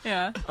know,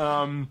 Yeah.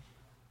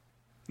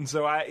 And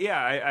so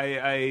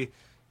I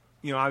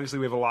obviously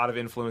we have a lot of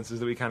influences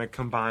that we kind of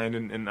combined,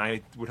 and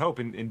I would hope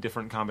in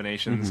different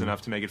combinations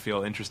enough to make it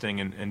feel interesting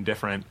and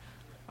different.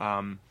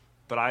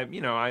 But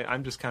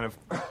I'm just kind of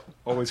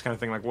always kind of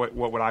thinking like,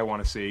 what would I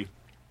want to see?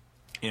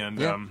 And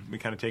we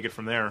kind of take it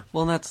from there.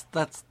 Well, that's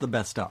the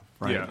best stuff,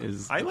 right? Yeah.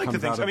 Is I like to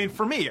comes think. out So, I of mean,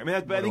 for me, I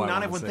think do I not wanna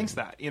everyone see? thinks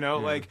that.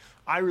 Like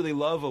I really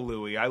love a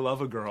Louie. I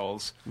love a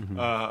Girls,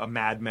 a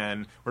Mad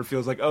Men, where it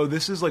feels like, oh,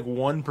 this is like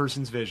one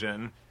person's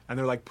vision, and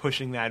they're like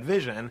pushing that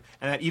vision,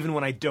 and that even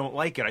when I don't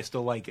like it, I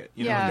still like it.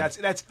 Yeah.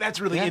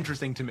 That's really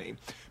interesting to me.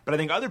 But I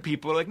think other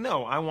people are like,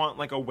 no, I want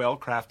like a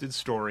well-crafted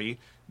story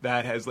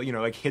that has, you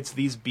know, like hits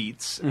these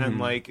beats and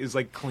like is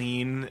like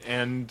clean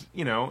and,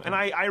 you know, and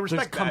I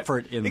respect There's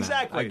comfort in that.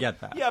 Exactly. I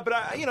get that. Yeah, but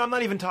I'm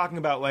not even talking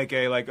about like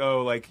a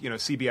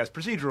CBS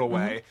procedural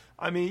way.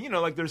 I mean, you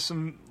know, like there's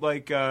some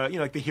like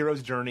like the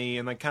hero's journey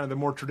and like kind of the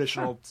more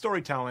traditional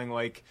storytelling,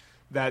 like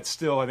that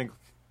still, I think,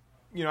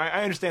 you know,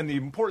 I understand the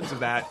importance of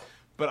that,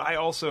 but I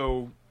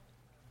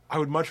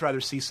would much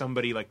rather see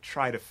somebody like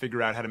try to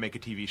figure out how to make a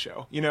TV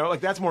show. You know, like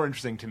that's more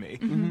interesting to me.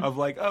 Of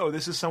like, oh,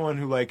 this is someone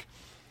who like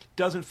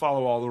doesn't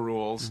follow all the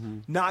rules,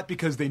 not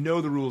because they know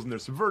the rules and they're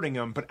subverting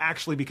them, but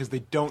actually because they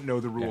don't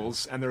know the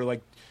rules and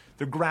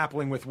they're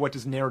grappling with what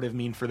does narrative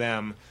mean for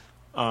them.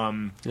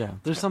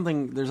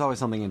 There's always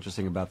something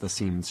interesting about the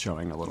scenes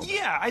showing a little bit.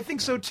 Yeah, I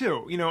think so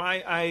too. You know,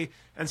 and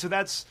so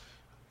that's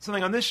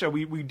something on this show.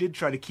 We did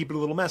try to keep it a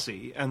little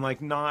messy and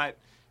like not,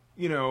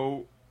 you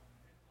know,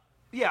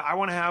 I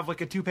want to have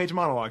like a 2-page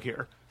monologue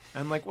here.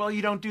 And like, well,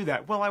 you don't do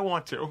that. Well, I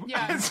want to.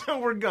 Yeah. And so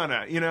we're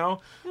gonna, you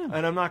know? Yeah.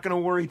 And I'm not gonna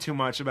worry too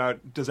much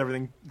about does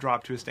everything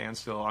drop to a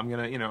standstill. I'm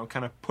gonna, you know,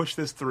 kind of push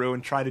this through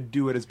and try to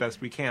do it as best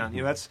we can.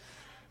 You know, that's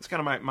kind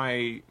of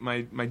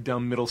my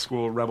dumb middle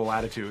school rebel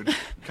attitude.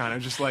 Kind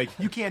of just like,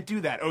 you can't do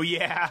that. Oh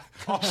yeah,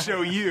 I'll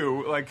show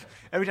you. Like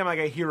every time like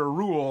I hear a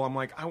rule, I'm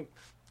like,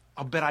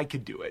 I'll bet I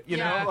could do it. You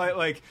know?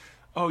 Like,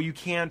 oh, you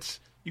can't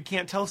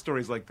tell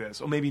stories like this.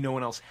 Or maybe no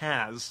one else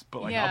has,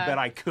 but like I'll bet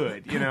I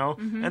could, you know?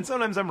 And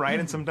sometimes I'm right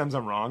and sometimes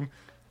I'm wrong.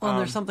 Well,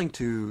 there's something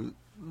to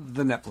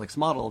the Netflix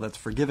model that's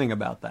forgiving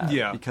about that.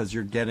 Yeah. Because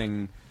you're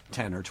getting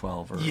 10 or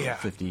 12 or Yeah.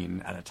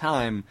 15 at a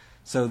time.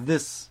 So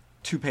this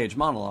 2-page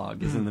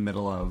monologue is in the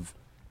middle of,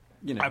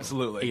 you know,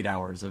 Absolutely. 8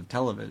 hours of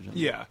television.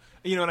 Yeah.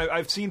 You know, and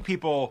I've seen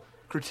people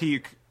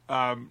critique,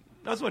 not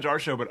so much our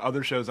show, but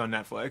other shows on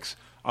Netflix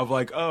of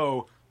like,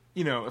 oh,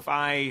 you know,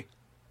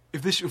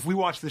 if we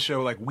watch the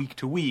show like week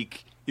to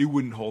week, it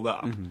wouldn't hold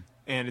up.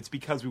 And it's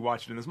because we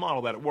watched it in this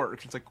model that it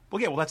works. It's like,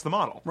 well, that's the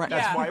model. Right.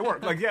 That's Yeah. why it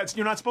worked. Like,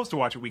 you're not supposed to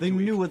watch it week They to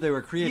week. knew what they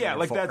were creating. Yeah,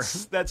 like for.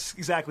 that's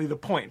exactly the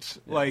point.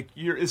 Like,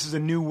 this is a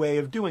new way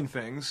of doing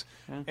things,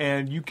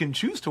 and you can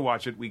choose to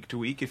watch it week to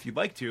week if you'd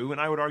like to.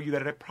 And I would argue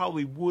that it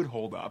probably would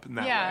hold up in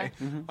that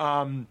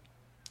way.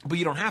 But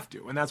you don't have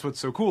to, and that's what's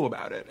so cool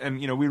about it.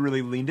 And you know, we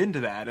really leaned into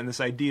that. And this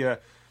idea,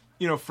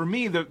 you know, for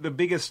me, the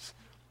biggest,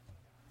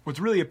 what's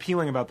really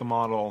appealing about the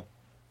model,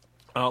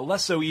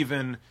 less so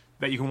even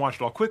that you can watch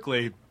it all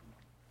quickly,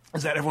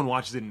 is that everyone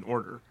watches it in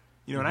order.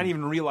 You know, and I didn't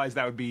even realize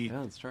that would be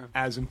that's true.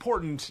 as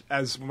important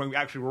as when we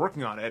actually were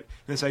working on it.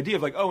 And this idea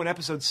of like, oh, in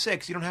episode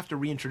 6, you don't have to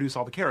reintroduce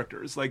all the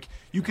characters. Like,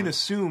 you can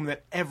assume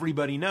that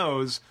everybody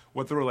knows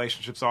what the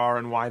relationships are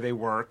and why they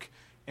work,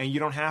 and you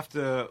don't have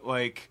to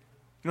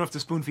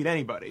spoon feed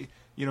anybody.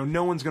 You know,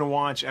 no one's going to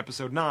watch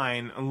episode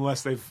 9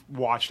 unless they've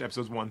watched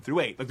episodes 1 through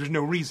 8. Like, there's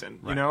no reason,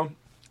 you know?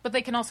 But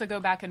they can also go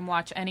back and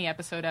watch any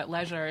episode at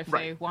leisure if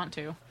they want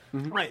to.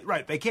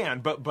 Right, they can,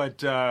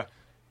 but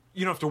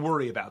you don't have to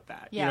worry about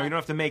that. Yeah. You know, you don't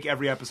have to make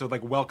every episode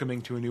like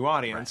welcoming to a new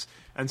audience.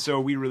 Right. And so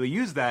we really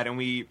use that, and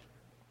we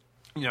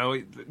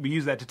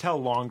use that to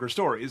tell longer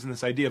stories. And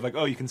this idea of like,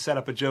 oh, you can set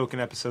up a joke in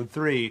episode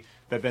 3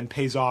 that then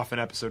pays off in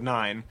episode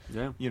 9.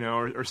 Yeah. You know,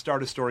 or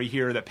start a story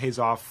here that pays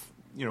off,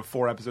 you know,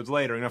 4 episodes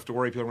later. You don't have to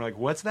worry. People are like,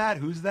 what's that?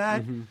 Who's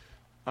that?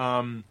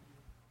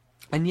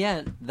 And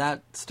yet,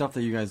 that stuff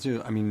that you guys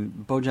do, I mean,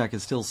 BoJack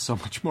is still so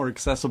much more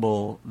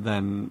accessible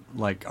than,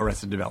 like,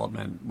 Arrested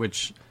Development,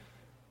 which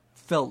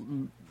felt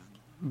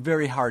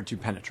very hard to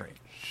penetrate.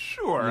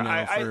 Sure. You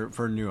know,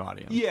 for a new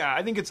audience. Yeah,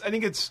 I think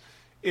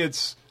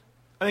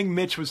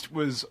Mitch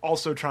was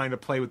also trying to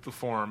play with the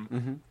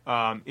form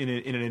in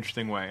an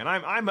interesting way, and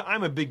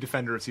I'm a big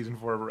defender of season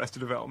 4 of Arrested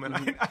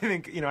Development. I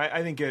think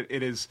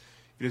it is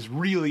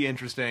really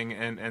interesting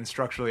and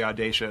structurally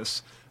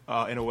audacious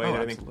in a way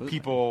that I think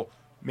people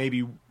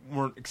maybe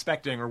weren't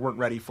expecting or weren't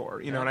ready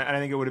for. You know, and I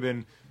think it would have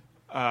been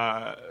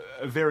a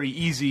very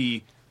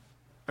easy.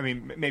 I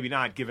mean, maybe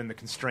not given the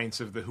constraints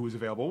of the who was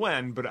available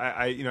when, but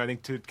I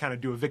think to kind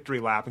of do a victory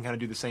lap and kind of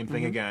do the same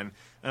thing again,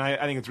 and I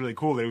think it's really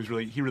cool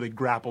that he really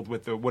grappled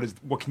with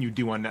what can you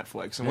do on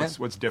Netflix and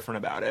what's different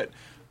about it.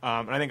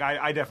 And I think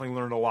I definitely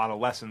learned a lot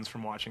of lessons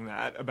from watching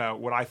that about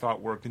what I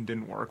thought worked and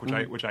didn't work,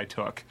 which I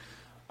took.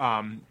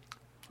 But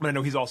I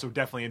know he's also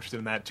definitely interested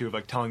in that too, of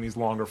like telling these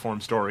longer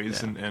form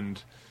stories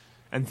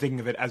and thinking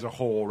of it as a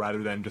whole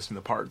rather than just in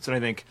the parts. And I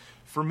think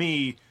for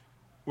me,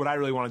 what I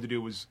really wanted to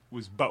do was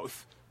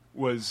both.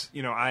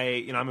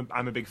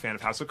 I'm a big fan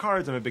of House of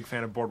Cards. I'm a big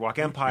fan of Boardwalk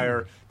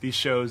Empire. These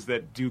shows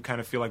that do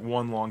kind of feel like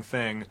one long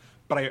thing.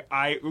 But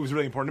it was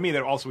really important to me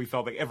that also we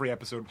felt like every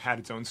episode had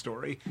its own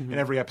story, and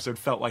every episode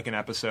felt like an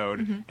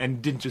episode,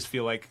 and didn't just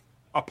feel like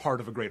a part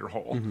of a greater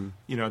whole.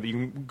 You know, that you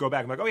can go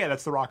back and be like, oh yeah,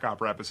 that's the rock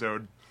opera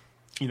episode.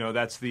 You know,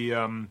 that's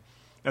the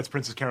that's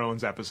Princess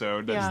Carolyn's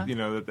episode. That's, you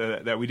know,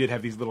 that we did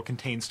have these little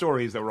contained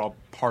stories that were all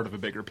part of a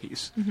bigger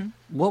piece.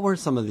 What were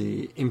some of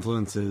the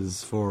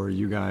influences for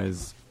you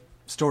guys,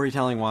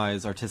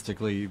 storytelling-wise,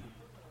 artistically,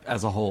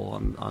 as a whole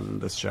on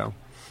this show?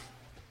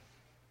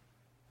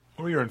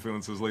 What were your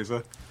influences,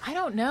 Lisa? I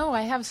don't know.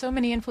 I have so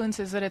many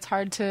influences that it's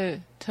hard to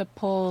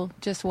pull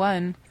just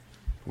one.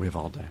 We have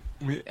all day.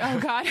 Oh,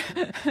 God.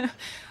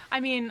 I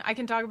mean, I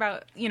can talk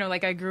about,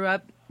 like I grew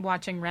up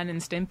watching Ren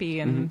and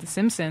Stimpy and The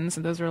Simpsons,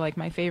 and those were like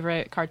my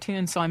favorite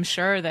cartoons, so I'm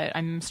sure that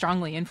I'm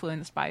strongly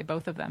influenced by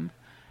both of them.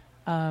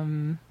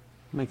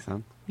 Makes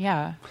sense.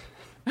 Yeah.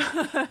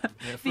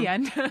 The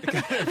end.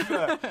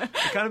 It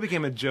kind of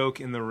became a joke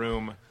in the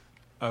room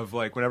of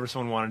like whenever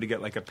someone wanted to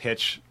get like a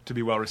pitch to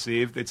be well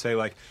received, they'd say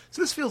like,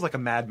 "So this feels like a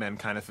Mad Men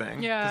kind of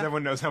thing." Yeah. Because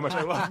everyone knows how much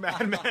I love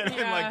Mad Men,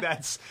 and like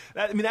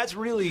that's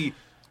really.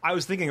 I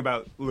was thinking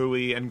about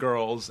Louie and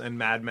Girls and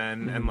Mad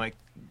Men and like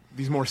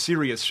these more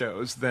serious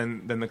shows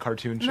than the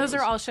cartoon shows. And those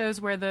are all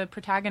shows where the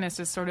protagonist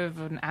is sort of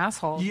an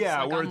asshole.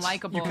 Yeah, like where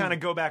unlikable. you kind of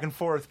go back and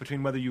forth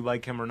between whether you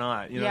like him or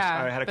not.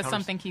 But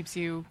something keeps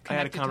you connected I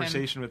had a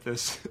conversation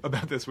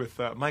about this with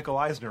Michael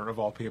Eisner of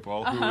all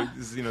people, who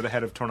is the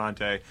head of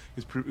Tornante,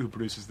 who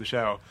produces the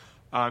show.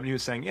 And he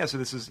was saying, so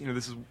this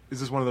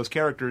is one of those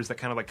characters that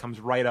kind of like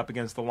comes right up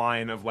against the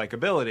line of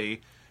likability,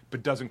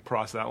 but doesn't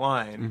cross that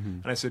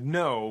line. And I said,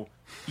 no,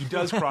 he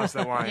does cross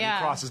that line. He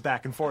crosses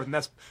back and forth. And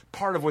that's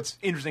part of what's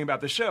interesting about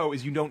the show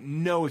is you don't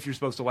know if you're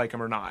supposed to like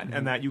him or not.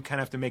 And that you kind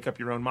of have to make up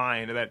your own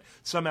mind. And that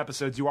some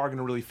episodes you are going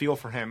to really feel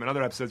for him. And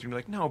other episodes you're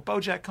going to be like, no,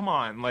 Bojack, come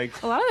on.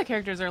 Like, a lot of the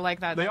characters are like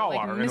that. They all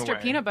like are, in a Mr.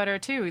 way. Peanut Butter,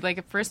 too. Like,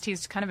 at first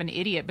he's kind of an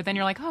idiot. But then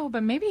you're like, oh,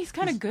 but maybe he's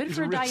kind of good he's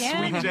for a real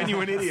Diane. sweet,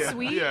 genuine idiot.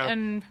 Sweet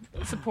and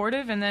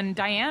supportive. And then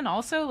Diane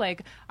also,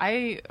 like,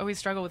 I always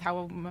struggle with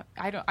how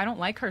I don't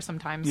like her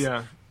sometimes.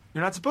 Yeah.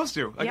 You're not supposed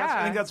to. Like,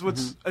 I think that's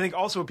what's. I think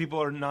also what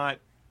people are not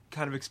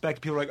kind of expect.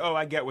 People are like, "Oh,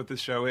 I get what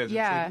this show is."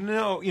 Yeah. It's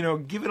like, no,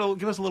 give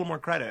us a little more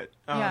credit.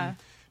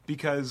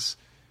 Because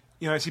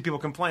I see people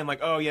complain like,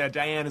 "Oh, yeah,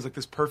 Diane is like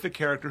this perfect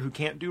character who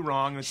can't do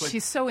wrong." And it's like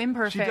she's so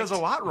imperfect. She does a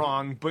lot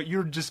wrong, but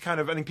you're just kind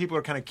of. I think people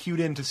are kind of cued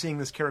into seeing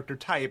this character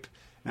type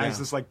as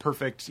this like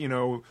perfect,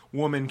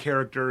 woman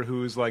character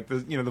who's like the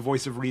the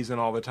voice of reason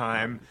all the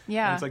time.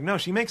 Yeah. And it's like, no,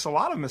 she makes a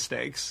lot of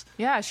mistakes.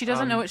 Yeah, she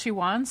doesn't know what she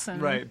wants.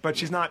 And... Right, but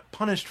she's not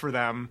punished for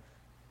them.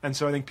 And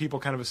so I think people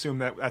kind of assume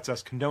that that's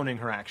us condoning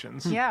her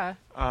actions. Yeah.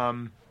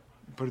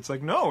 But it's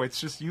like, no,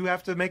 it's just you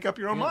have to make up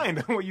your own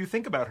mind on what you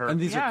think about her. And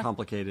these are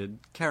complicated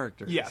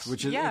characters. Yes.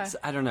 Which is, it's,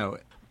 I don't know.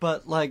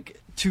 But,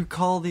 like, to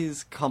call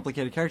these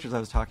complicated characters, I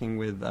was talking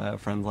with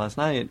friends last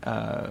night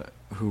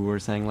who were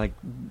saying, like,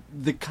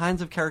 the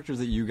kinds of characters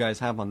that you guys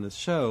have on this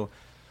show,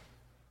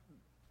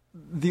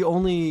 the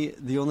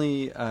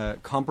only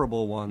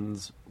comparable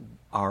ones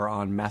are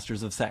on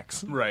Masters of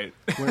Sex. Right.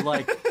 Where,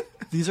 like,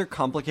 these are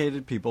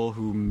complicated people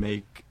who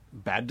make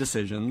bad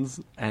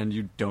decisions, and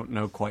you don't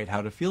know quite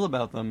how to feel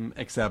about them,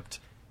 except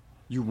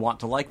you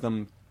want to like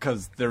them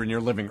because they're in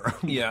your living room.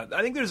 Yeah,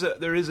 I think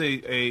there is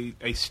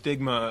a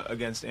stigma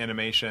against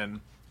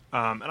animation,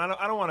 and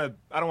I don't want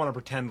to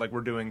pretend like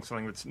we're doing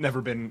something that's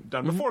never been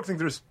done before. I think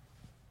there's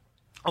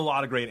a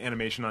lot of great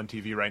animation on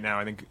TV right now.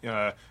 I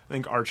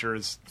think Archer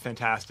is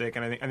fantastic,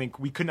 and I think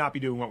we could not be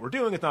doing what we're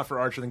doing if not for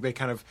Archer. I think they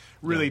kind of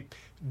really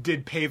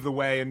did pave the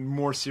way in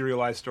more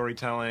serialized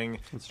storytelling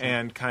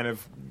and kind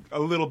of a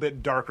little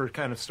bit darker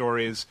kind of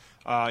stories.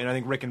 I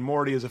think Rick and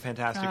Morty is a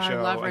fantastic show.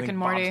 I love Rick and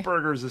Morty. Bob's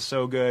Burgers is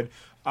so good.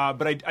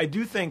 But I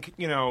do think,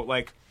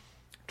 like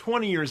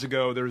 20 years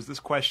ago, there was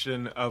this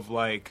question of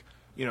like,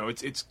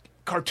 it's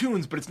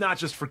cartoons, but it's not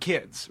just for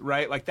kids,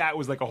 right? Like that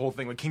was like a whole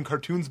thing. Like, can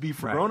cartoons be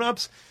for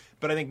grown-ups?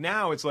 But I think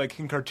now it's like,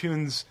 can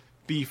cartoons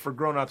be for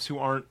grown-ups who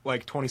aren't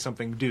like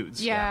 20-something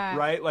dudes? Yeah.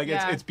 Right? Like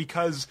it's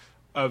because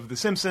of The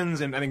Simpsons,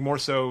 and I think more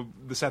so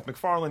the Seth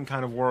MacFarlane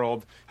kind of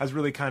world has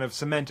really kind of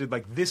cemented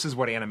like this is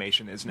what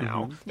animation is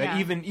now. That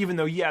even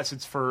though yes,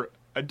 it's for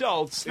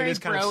adults, it is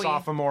kind of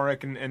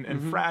sophomoric and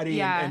fratty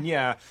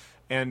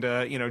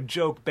and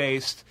joke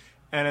based.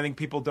 And I think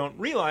people don't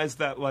realize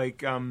that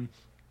like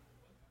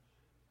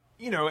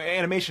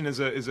animation is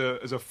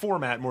a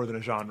format more than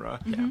a genre.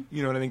 And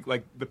I think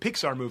like the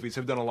Pixar movies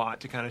have done a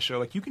lot to kind of show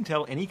like you can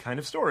tell any kind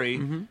of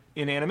story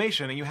in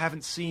animation, and you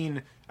haven't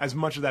seen as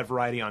much of that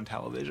variety on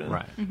television.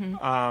 Right.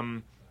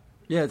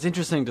 Yeah, it's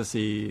interesting to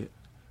see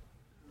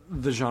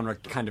the genre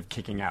kind of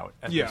kicking out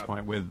at this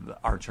point with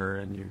Archer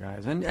and you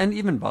guys, and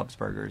even Bob's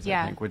Burgers,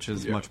 I think, which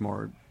is much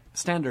more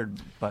standard.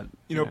 But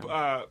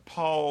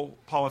Paul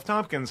F.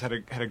 Tompkins had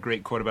a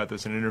great quote about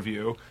this in an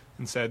interview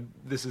and said,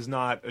 "This is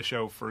not a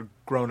show for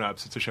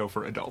grown-ups; it's a show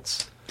for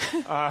adults,"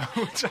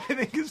 which I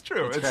think is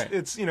true.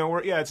 It's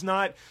it's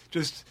not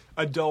just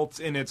adults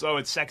in it's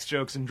sex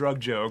jokes and drug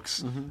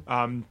jokes.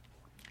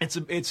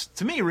 It's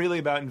to me really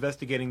about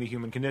investigating the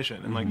human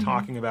condition and like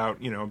talking about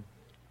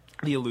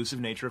the elusive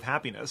nature of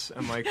happiness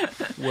and like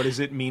what does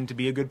it mean to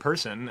be a good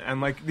person,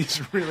 and like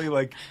these really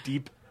like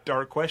deep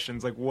dark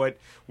questions like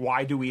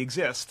why do we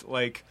exist,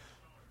 like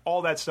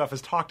all that stuff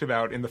is talked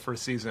about in the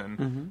first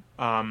season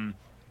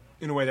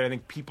in a way that I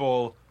think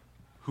people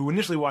who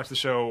initially watch the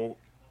show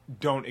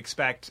don't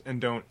expect and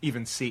don't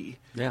even see.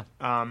 It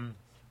kind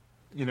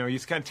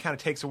of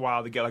takes a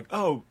while to get like,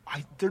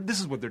 this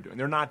is what they're doing.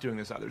 They're not doing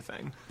this other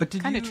thing. But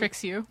kind of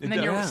tricks you, and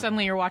then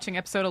suddenly you're watching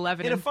episode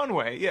 11 in a fun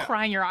way,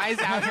 crying your eyes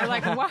out. You're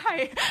like,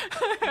 why?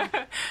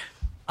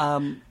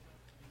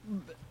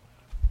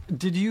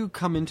 Did you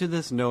come into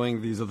this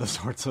knowing these are the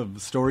sorts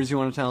of stories you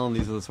want to tell and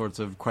these are the sorts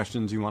of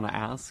questions you want to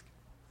ask?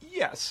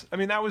 Yes. I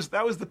mean, that was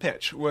the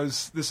pitch,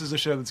 was this is a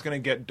show that's going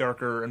to get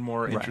darker and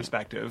more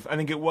introspective. I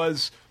think it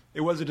was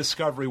a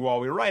discovery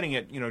while we were writing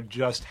it,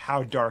 just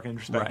how dark and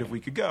introspective we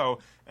could go.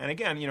 And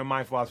again,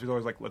 my philosophy is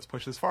always like, let's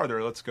push this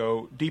farther, let's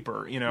go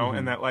deeper,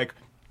 and that, like,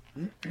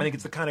 I think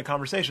it's the kind of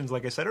conversations,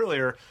 like I said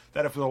earlier,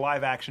 that if it was a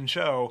live action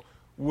show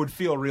would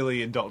feel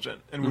really indulgent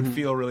and would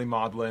feel really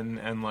maudlin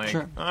and like,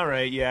 all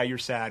right, yeah, you're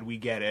sad, we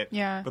get it.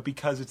 Yeah. But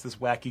because it's this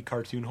wacky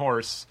cartoon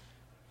horse,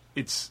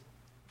 it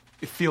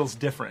feels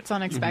different. It's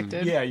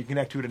unexpected. Yeah, you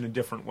connect to it in a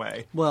different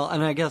way. Well,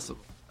 and I guess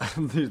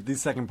the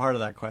second part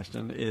of that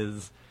question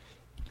is,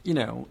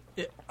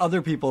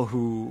 other people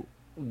who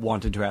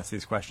wanted to ask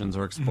these questions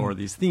or explore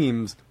these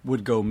themes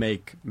would go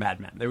make Mad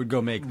Men. They would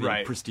go make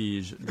the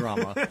prestige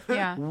drama.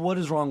 Yeah. What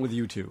is wrong with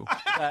you two?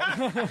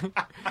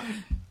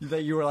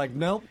 That you were like,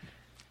 nope,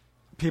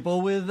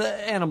 people with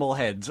animal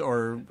heads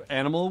or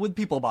animal with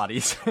people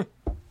bodies.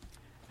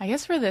 I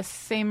guess for the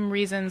same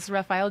reasons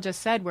Raphael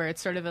just said, where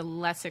it's sort of a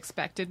less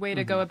expected way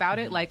to go about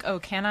it. Like, oh,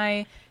 can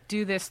I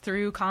do this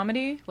through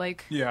comedy?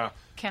 Like,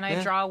 can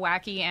I draw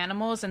wacky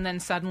animals and then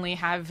suddenly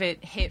have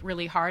it hit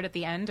really hard at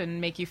the end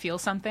and make you feel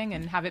something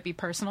and have it be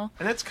personal?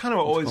 And that's kind of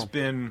always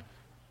been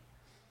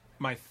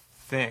my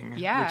thing.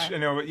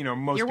 Yeah. Which,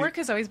 most your work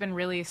has always been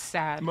really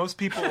sad. Most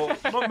people,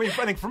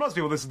 I think for most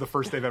people, this is the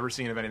first they've ever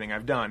seen of anything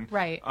I've done.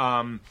 Right.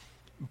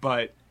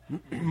 But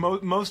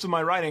most of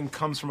my writing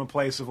comes from a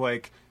place of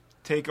like,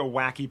 take a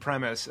wacky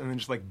premise and then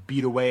just like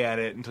beat away at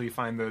it until you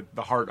find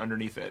the heart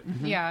underneath it.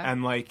 Yeah.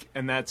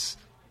 And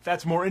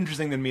that's more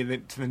interesting than me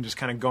than just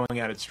kind of going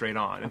at it straight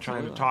on and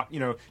trying to talk.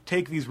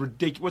 Take these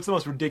what's the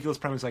most ridiculous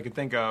premise I could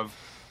think of,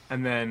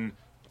 and then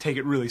take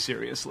it really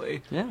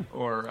seriously. Yeah.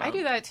 Or I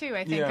do that too,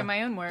 I think, in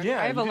my own work.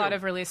 Yeah, I have a lot do.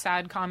 of really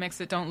sad comics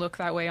that don't look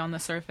that way on the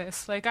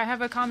surface. Like, I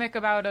have a comic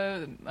about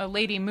a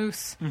lady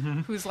moose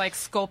who's, like,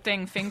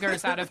 sculpting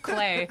fingers out of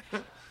clay.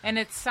 And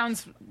it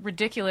sounds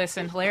ridiculous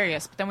and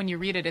hilarious, but then when you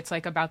read it, it's,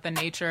 like, about the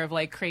nature of,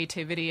 like,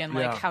 creativity and,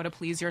 like, how to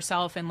please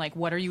yourself and, like,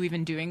 what are you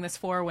even doing this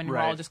for when we're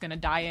all just going to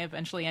die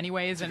eventually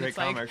anyways? And it's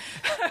like,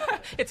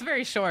 it's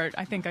very short.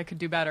 I think I could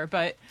do better,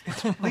 but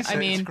Lisa, I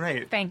mean, it's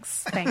great.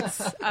 Thanks.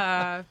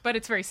 But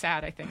it's very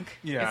sad, I think.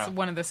 Yeah. It's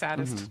one of the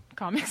saddest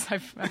comics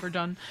I've ever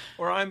done.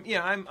 Or I think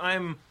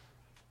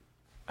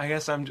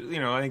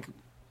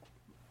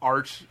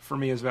art for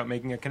me is about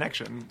making a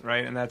connection,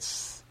 right? And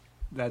that's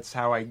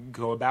how I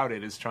go about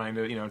it, is trying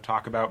to,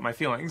 talk about my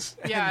feelings.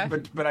 Yeah.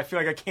 But I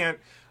feel like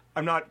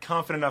I'm not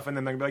confident enough in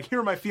them. I can be like, here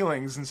are my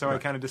feelings, and so I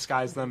kind of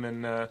disguise them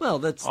in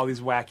that's all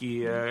these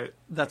wacky.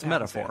 That's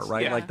metaphor,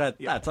 right? Yeah. Like that.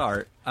 Yeah. That's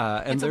art.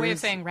 And It's a way of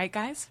saying, right,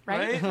 guys?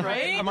 Right?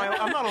 Right? I'm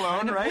not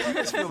alone, right? You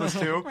guys feel this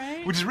too,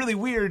 Right. which is really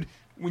weird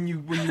when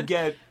you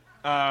get.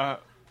 I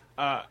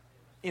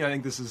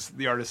think this is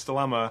the artist's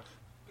dilemma.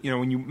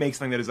 When you make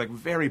something that is like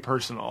very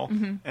personal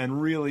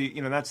and really,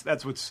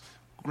 that's what's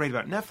great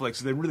about Netflix.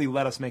 They really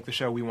let us make the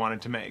show we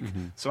wanted to make.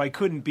 So I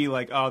couldn't be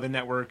like, oh, the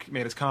network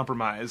made us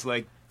compromise.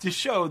 Like, the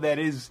show that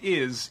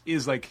is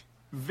like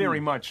very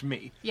much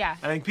me. Yeah.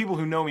 I think people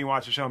who know me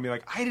watch the show and be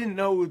like, I didn't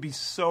know it would be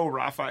so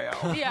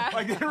Raphael. Yeah.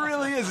 Like, it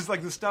really is. It's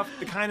like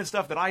the kind of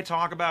stuff that I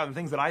talk about and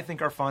things that I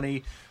think are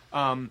funny.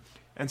 And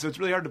so it's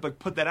really hard to like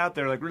put that out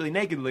there like really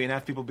nakedly and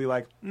have people be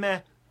like,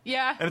 meh.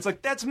 Yeah. And it's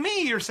like, that's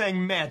me you're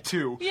saying meh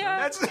to. Yeah.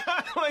 That's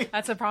like...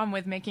 That's a problem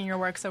with making your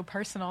work so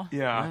personal.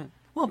 Yeah. Right.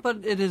 Well,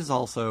 but it is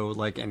also,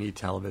 like any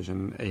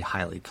television, a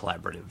highly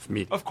collaborative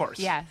medium. Of course.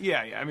 Yeah. Yeah.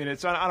 I mean, I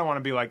don't want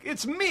to be like,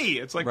 it's me.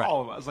 It's like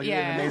all of us. Like, we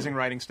have an amazing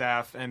writing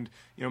staff, and,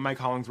 Mike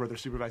Hollingsworth, our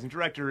supervising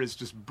director, is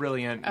just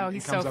brilliant. Oh,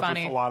 he's he comes so up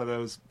funny. with a lot of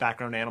those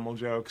background animal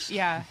jokes.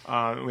 Yeah.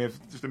 We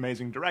have just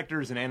amazing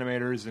directors and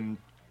animators, and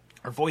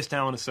our voice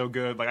talent is so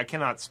good. Like, I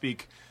cannot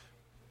speak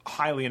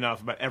highly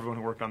enough about everyone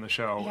who worked on the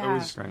show. Yeah. It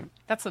was Right.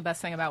 That's the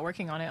best thing about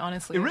working on it,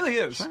 honestly. It really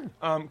is.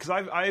 Sure. Because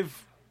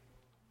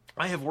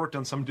I have worked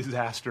on some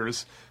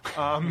disasters,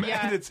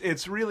 Yeah. and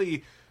it's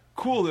really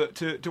cool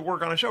to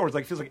work on a show where it's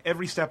like, it feels like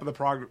every step of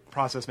the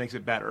process makes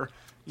it better,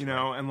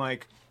 and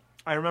like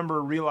I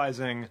remember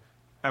realizing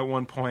at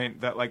one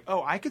point that like,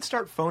 oh, I could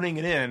start phoning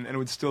it in and it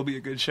would still be a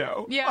good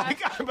show. Yeah.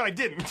 Like, but I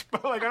didn't.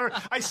 But like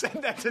I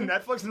said that to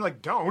Netflix and they're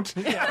like, don't.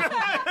 Yeah.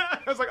 I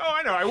was like, oh,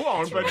 I know I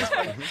won't. But just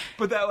like,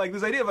 but that like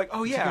this idea of like,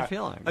 oh yeah, a good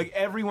feeling. like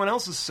everyone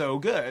else is so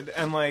good,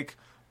 and like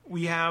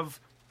we have.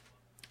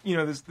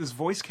 This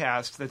voice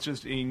cast that's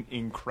just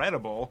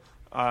incredible,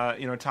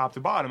 top to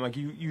bottom. Like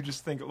you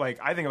just think like,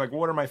 I think like,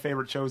 what are my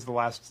favorite shows the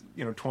last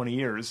 20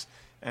 years?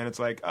 And it's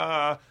like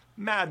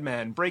Mad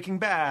Men, Breaking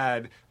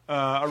Bad,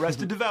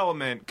 Arrested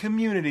Development,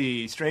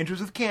 Community,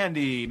 Strangers with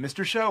Candy,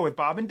 Mr. Show with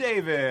Bob and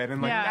David,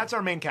 and like that's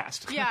our main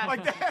cast. Yeah.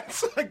 Like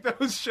that's like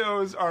those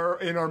shows are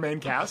in our main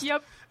cast.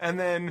 Yep. And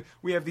then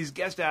we have these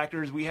guest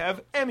actors. We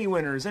have Emmy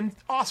winners and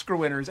Oscar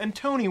winners and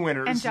Tony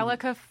winners.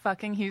 Angelica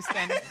fucking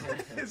Houston.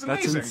 It's That's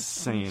amazing.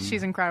 insane.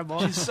 She's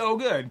incredible. She's so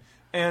good.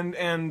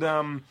 And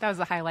That was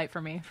the highlight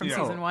for me from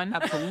season 1.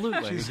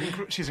 Absolutely.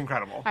 she's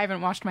incredible. I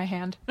haven't washed my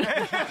hand.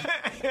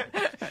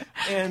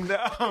 And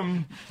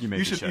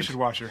You should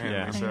wash your hand,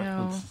 Yeah. Lisa. I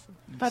know.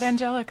 But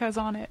Angelica's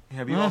on it.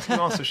 Yeah, but you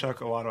also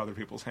shook a lot of other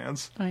people's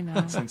hands I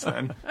know. since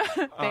then.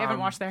 They haven't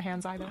washed their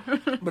hands either.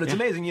 But it's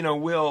amazing,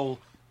 Will,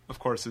 of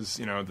course, is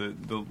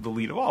the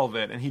lead of all of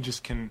it, and he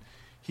just can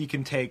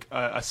take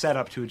a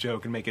setup to a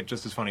joke and make it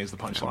just as funny as the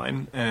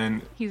punchline.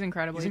 And He's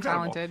incredibly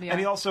incredible. talented. Yeah. And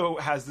he also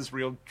has this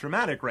real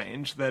dramatic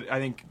range that I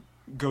think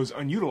goes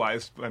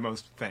unutilized by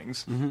most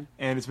things. Mm-hmm.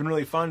 And it's been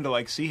really fun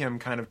to see him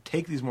kind of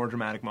take these more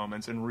dramatic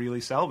moments and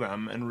really sell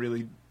them and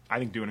really, I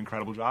think, do an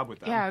incredible job with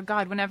them. Yeah,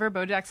 God, whenever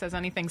Bojack says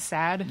anything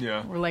sad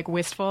or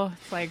wistful,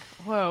 it's like,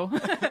 whoa,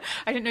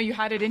 I didn't know you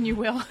had it in you,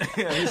 Will.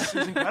 Yeah, he's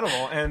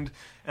incredible. And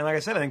like I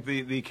said, I think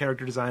the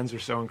character designs are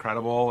so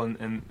incredible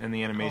and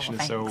the animation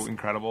is so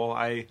incredible.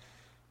 I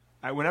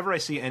whenever I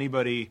see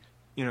anybody,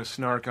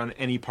 snark on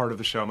any part of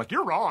the show, I'm like,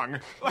 you're wrong.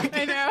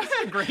 I know.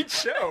 It's a great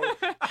show.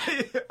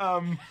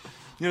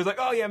 It's like,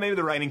 oh yeah, maybe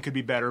the writing could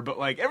be better, but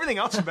everything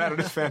else about it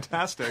is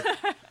fantastic.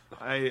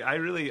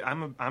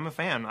 I'm a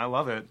fan. I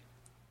love it.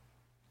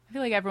 I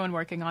feel like everyone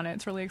working on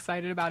it's really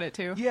excited about it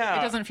too. Yeah.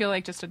 It doesn't feel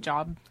like just a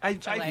job. I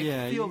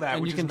feel that,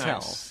 and which you can is tell.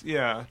 nice.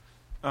 Yeah.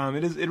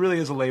 It really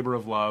is a labor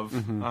of love.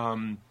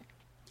 Mm-hmm.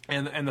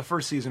 And the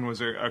first season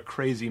was a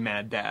crazy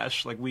mad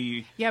dash.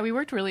 We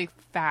worked really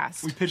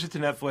fast. pitched it to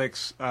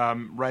Netflix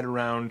right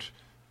around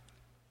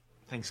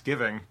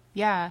Thanksgiving.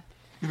 Yeah.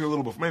 Maybe a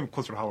little before, maybe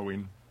closer to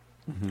Halloween.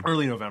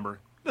 Early November.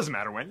 Doesn't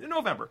matter when. In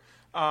November.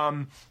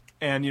 And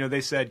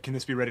they said, "Can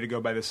this be ready to go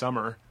by this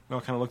summer?" We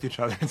all kind of looked at each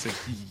other and said,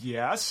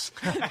 "Yes."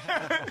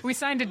 We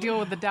signed a deal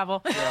with the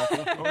devil.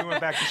 Well, we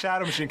went back to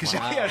Shadow Machine because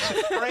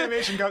our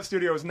animation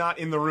studio was not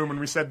in the room when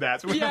we said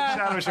that. So we went to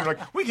Shadow Machine. We're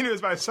like, "We can do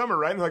this by summer,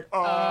 right?" And they're like,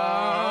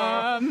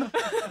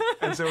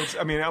 And so it's.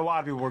 A lot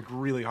of people worked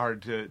really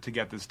hard to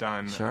get this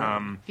done. Sure.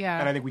 And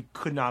I think we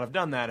could not have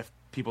done that if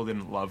people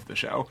didn't love the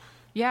show.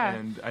 Yeah.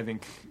 And I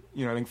think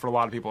for a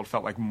lot of people, it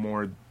felt like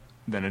more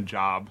than a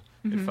job.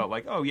 It felt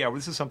like, oh yeah, well,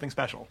 this is something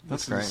special.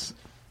 That's this great. Is,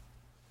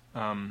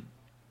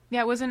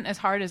 Yeah, it wasn't as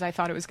hard as I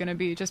thought it was going to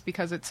be just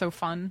because it's so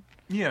fun.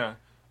 yeah.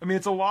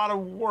 It's a lot of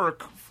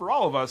work for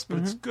all of us, but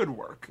it's good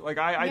work.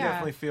 I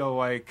definitely feel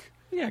like.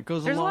 Yeah, it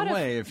goes There's a a long lot of-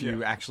 way if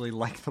you actually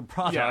like the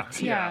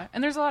product. Yeah.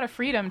 And there's a lot of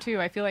freedom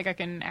too. I feel like I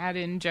can add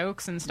in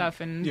jokes and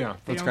stuff and Yeah,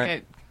 they that's don't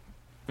great.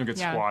 It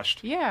gets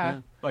squashed. Yeah.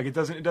 It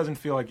doesn't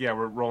feel like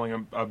we're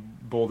rolling a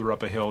boulder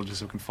up a hill just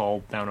so it can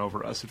fall down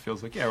over us. It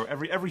feels like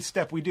every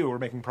step we do we're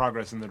making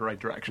progress in the right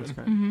direction. That's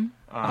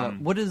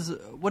great. What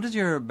is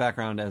your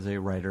background as a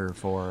writer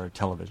for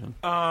television?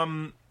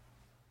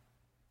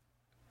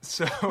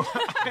 So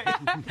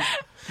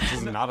This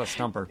is not a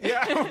stumper.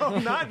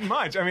 not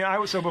much.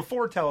 So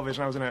before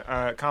television, I was in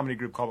a comedy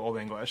group called Old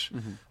English,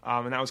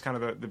 and that was kind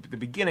of the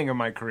beginning of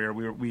my career.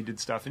 We did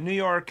stuff in New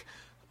York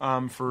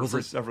for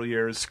several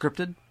years.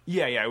 Scripted?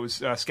 Yeah, it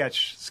was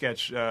sketch,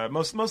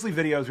 mostly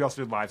videos. We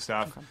also did live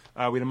stuff.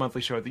 We had a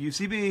monthly show at the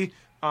UCB.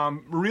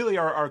 Really,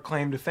 our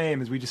claim to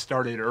fame is we just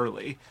started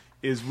early.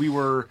 Is we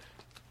were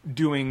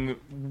doing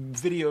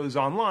videos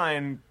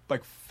online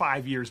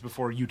 5 years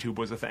before YouTube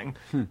was a thing,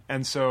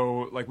 and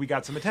so we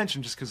got some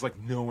attention just because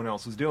no one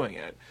else was doing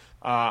it.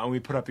 And we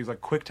put up these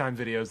QuickTime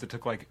videos that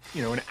took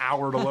an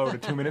hour to load a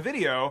 2-minute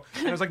video,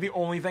 and it was the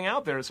only thing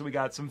out there. So we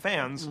got some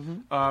fans.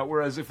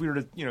 Whereas if we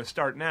were to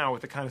start now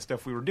with the kind of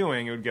stuff we were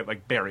doing, it would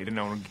get buried and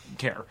no one would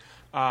care.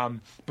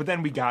 But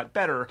then we got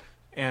better,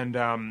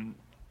 and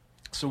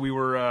so we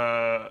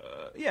were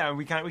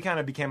we kind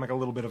of became a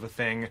little bit of a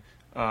thing.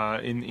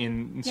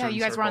 In certain you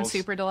guys were on circles.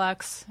 Super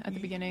Deluxe at the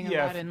beginning of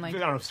that, and I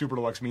don't know if Super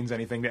Deluxe means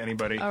anything to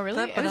anybody. oh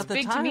really? But It was at the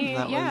big time, to me.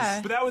 that was-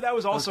 Yeah, But that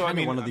was also,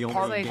 kinda one of the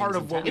only games part in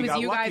of what town. we It was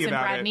got you lucky guys and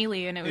about Brad it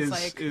Neely, and it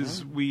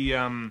was we,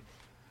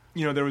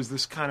 there was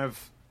this kind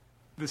of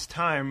this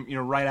time,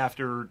 right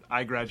after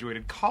I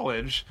graduated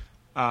college,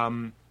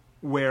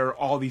 where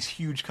all these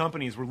huge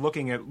companies were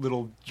looking at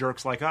little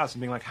jerks like us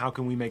and being like, how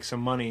can we make some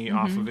money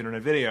off of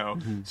internet video?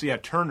 So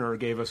Turner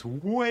gave us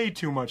way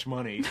too much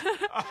money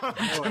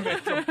to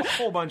make a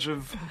whole bunch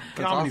of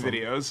comedy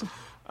videos.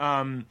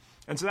 And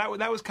so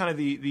that was kind of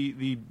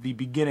the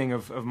beginning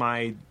of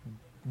my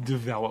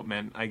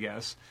development, I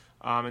guess.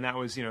 And that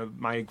was,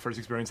 my first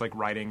experience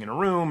writing in a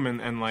room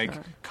and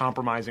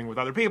compromising with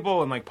other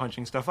people and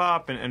punching stuff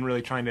up and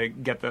really trying to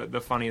get the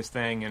funniest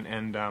thing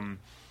and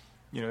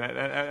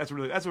that's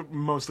what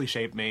mostly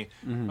shaped me.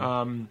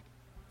 Then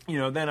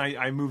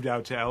I moved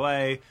out to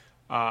LA.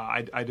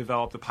 I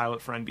developed a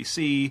pilot for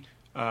NBC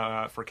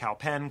for Cal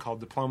Penn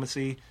called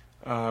Diplomacy,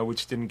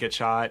 which didn't get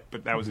shot,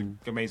 but that was an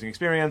amazing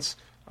experience.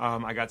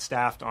 I got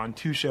staffed on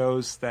 2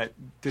 shows that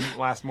didn't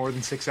last more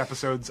than 6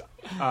 episodes,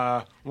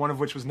 one of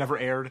which was never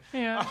aired,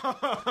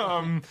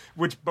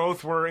 which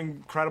both were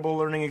incredible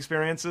learning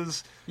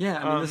experiences.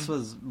 Yeah, this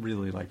was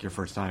really your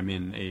first time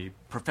in a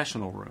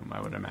professional room,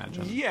 I would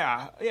imagine.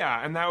 Yeah,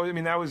 and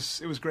it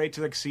was great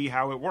to see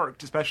how it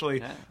worked, especially.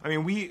 Yeah.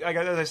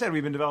 As I said,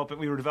 we were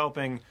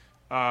developing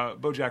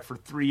Bojack for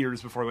 3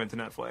 years before I went to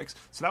Netflix.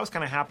 So that was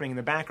kind of happening in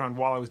the background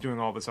while I was doing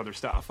all this other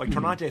stuff. Like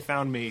Tornante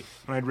found me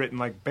when I'd written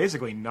like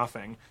basically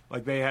nothing.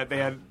 Like they had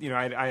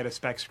I had a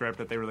spec script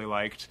that they really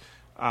liked.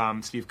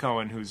 Steve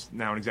Cohen, who's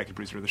now an executive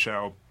producer of the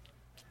show,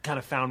 kind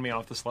of found me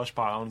off the slush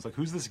pile and was like,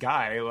 "Who's this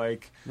guy?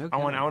 Like, I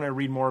want to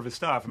read more of his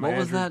stuff." And what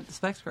was that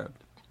spec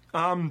script?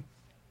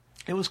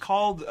 It was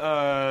called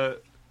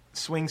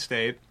Swing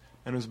State,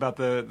 and it was about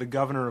the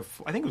governor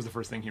of. I think it was the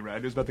first thing he read.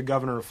 It was about the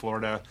governor of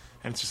Florida,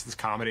 and it's just this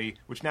comedy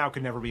which now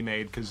could never be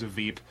made because of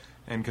Veep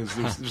and because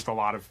there's just a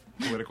lot of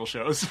political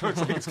shows. So it's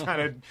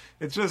like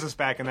it's just a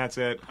spec and that's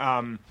it.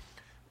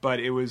 But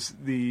it was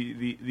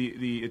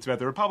it's about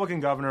the Republican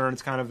governor, and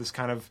it's kind of this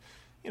kind of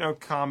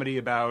comedy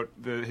about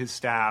his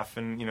staff,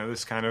 and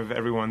this kind of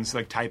everyone's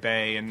like type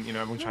A, and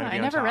everyone's trying to be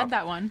on top. I never read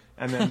that one.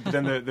 And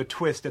then the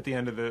twist at the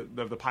end of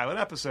the pilot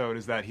episode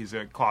is that he's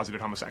a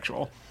closeted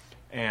homosexual,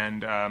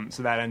 and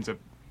so that ends up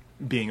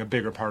being a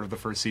bigger part of the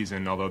first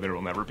season, although there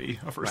will never be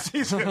a first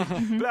season.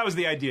 But that was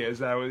the idea, is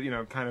that was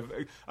kind of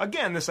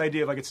again this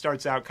idea of like it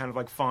starts out kind of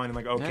like fun and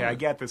like okay I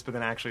get this, but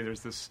then actually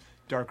there's this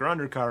darker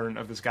undercurrent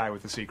of this guy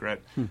with the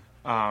secret.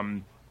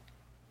 And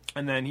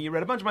then he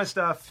read a bunch of my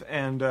stuff,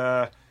 and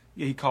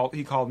he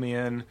called me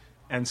in,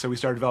 and so we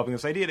started developing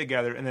this idea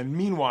together. And then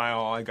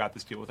meanwhile, I got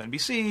this deal with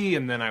NBC,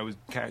 and then I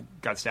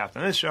got staffed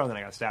on this show, and then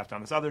I got staffed on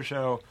this other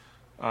show.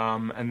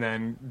 And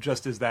then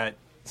just as that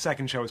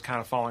second show was kind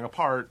of falling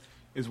apart,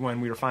 is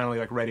when we were finally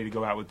like ready to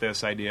go out with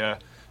this idea.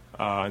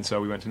 And so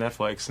we went to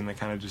Netflix, and they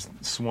kind of just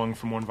swung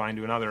from one vine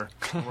to another.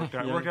 It worked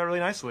out really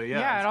nicely.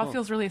 Yeah, it all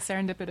feels really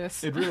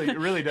serendipitous. It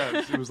really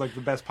does. It was like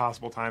the best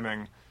possible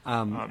timing.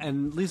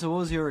 And Lisa, what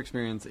was your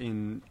experience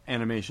in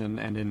animation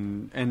and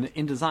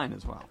in design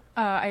as well?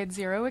 I had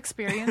zero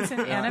experience in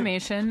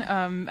animation.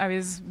 I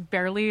was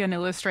barely an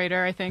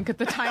illustrator, I think, at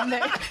the time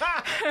that...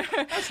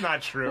 That's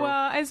not true. Well,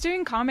 I was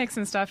doing comics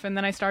and stuff, and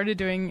then I started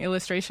doing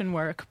illustration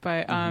work,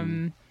 but...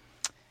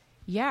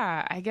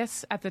 Yeah, I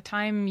guess at the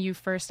time you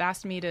first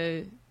asked me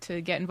to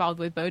get involved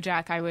with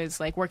Bojack, I was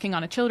like working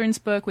on a children's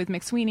book with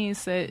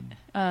McSweeney's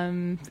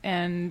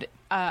and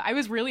I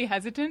was really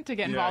hesitant to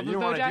get involved with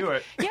Bojack. Do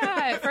it.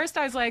 Yeah, at first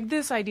I was like,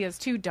 this idea is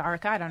too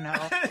dark. I don't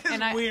know.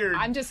 It's weird.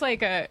 I'm just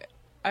like a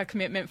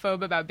commitment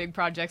phobe about big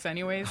projects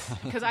anyways,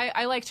 because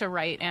I like to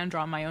write and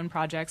draw my own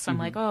projects. So I'm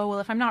like, oh, well,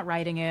 if I'm not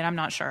writing it, I'm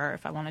not sure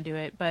if I want to do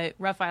it. But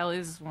Raphael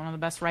is one of the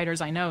best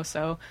writers I know.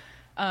 So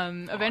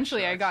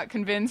eventually I got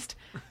convinced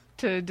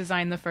to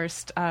design the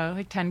first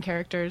 10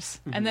 characters,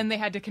 and then they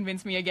had to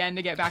convince me again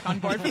to get back on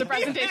board for the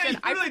presentation.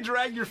 You really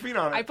dragged your feet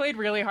on it. I played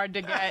really hard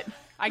to get.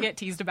 I get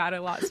teased about it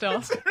a lot still.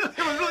 It was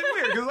really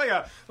weird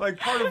because like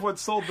part of what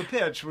sold the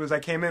pitch was I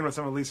came in with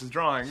some of Lisa's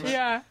drawings.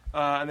 Yeah.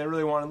 And they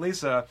really wanted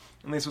Lisa,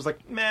 and Lisa was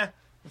like, meh.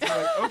 So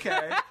like,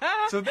 okay.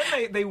 So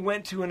then they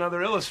went to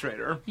another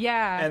illustrator.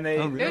 Yeah. And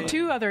there were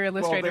two other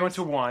illustrators. Well, they went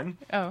to one.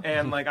 Oh.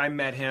 And like I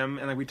met him,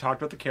 and like we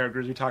talked about the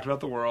characters, we talked about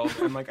the world,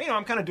 and like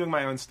I'm kind of doing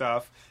my own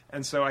stuff.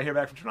 And so I hear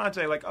back from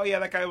Tornante, like, oh yeah,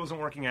 that guy wasn't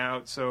working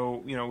out,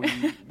 so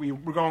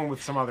we're going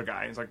with some other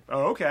guy. He's like,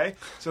 oh okay.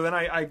 So then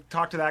I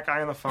talked to that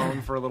guy on the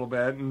phone for a little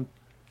bit, and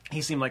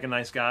he seemed like a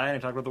nice guy. And I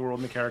talked about the world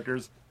and the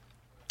characters,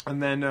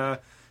 and then.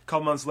 A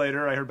couple months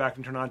later, I heard back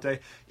from Tornante,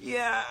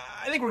 yeah,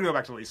 I think we're going to go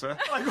back to Lisa.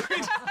 Like,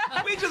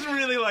 we just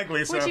really like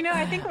Lisa. Which,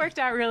 I think worked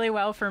out really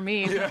well for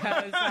me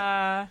because...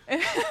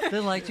 They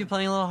liked you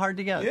playing a little hard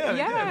to get.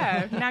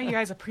 Yeah. Now you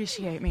guys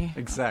appreciate me.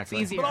 Exactly.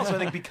 It's easier. But also, I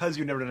think because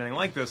you've never done anything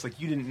like this, like,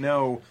 you didn't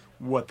know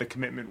what the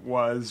commitment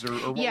was or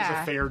what was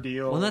a fair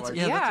deal. Well, that's what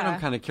I'm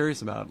kind of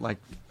curious about. Like,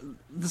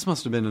 this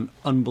must have been an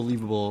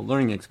unbelievable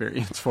learning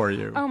experience for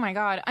you. Oh my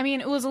God. I mean,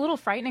 it was a little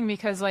frightening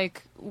because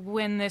like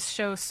when this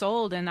show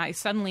sold and I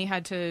suddenly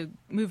had to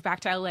move back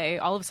to LA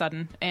all of a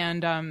sudden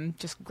and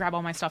just grab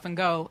all my stuff and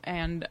go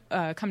and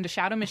come to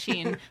Shadow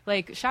Machine.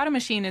 Like Shadow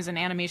Machine is an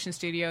animation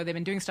studio. They've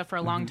been doing stuff for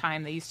a long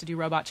time. They used to do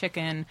Robot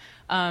Chicken.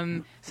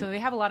 So they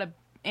have a lot of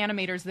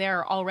animators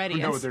there already. Who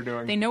know what they're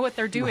doing. They know what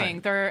they're doing.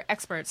 Right. They're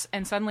experts.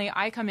 And suddenly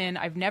I come in,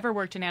 I've never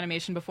worked in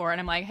animation before,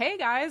 and I'm like, hey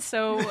guys,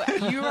 so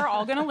you are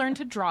all going to learn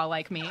to draw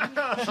like me.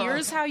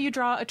 Here's how you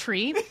draw a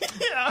tree.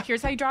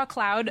 Here's how you draw a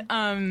cloud.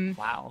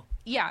 Wow.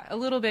 Yeah, a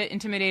little bit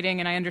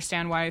intimidating, and I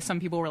understand why some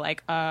people were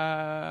like,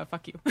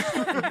 fuck you.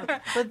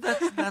 But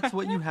that's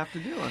what you have to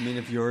do. I mean,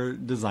 if you're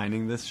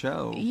designing this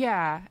show.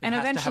 Yeah, and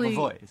has eventually,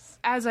 to have a voice.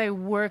 as I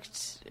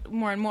worked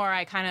more and more,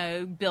 I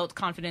kind of built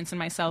confidence in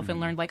myself and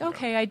learned, like,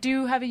 okay, I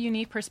do have a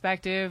unique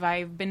perspective.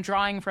 I've been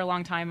drawing for a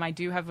long time. I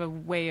do have a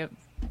way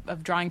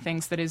of drawing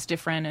things that is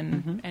different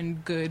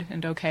and good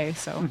and okay.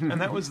 So, and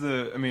that was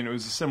it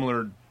was a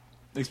similar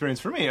experience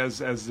for me as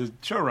the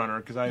showrunner,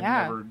 because I've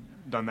never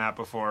done that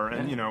before.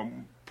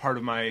 And part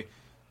of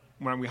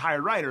when we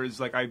hired writers,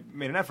 like I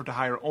made an effort to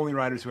hire only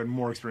writers who had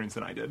more experience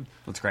than I did.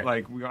 That's great.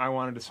 Like I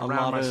wanted to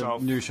surround myself. A lot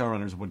of new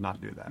showrunners would not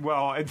do that.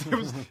 Well,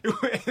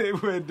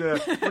 it would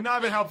not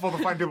have been helpful to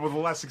find people with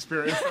less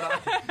experience than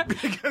I,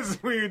 because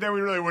then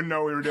we really wouldn't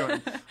know what we were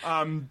doing.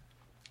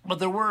 But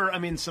there were,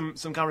 some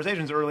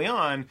conversations early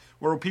on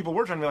where people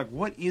were trying to be like,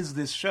 what is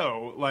this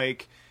show?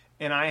 Like,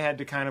 and I had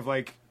to kind of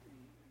like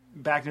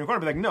backed in a corner,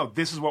 be like, no,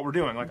 this is what we're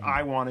doing. Like,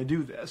 I want to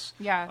do this.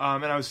 Yeah.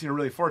 And I was,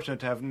 really fortunate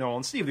to have Noel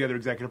and Steve, the other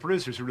executive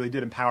producers, who really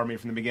did empower me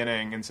from the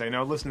beginning and say,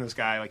 no, listen to this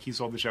guy. Like, he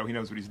sold the show. He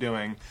knows what he's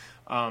doing.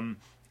 And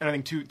I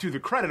think to the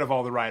credit of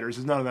all the writers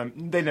is none of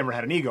them, they never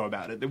had an ego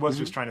about it. It was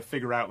just trying to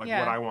figure out, like,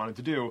 what I wanted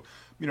to do.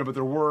 But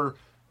there were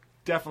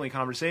definitely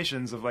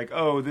conversations of, like,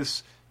 oh,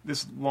 this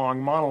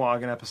long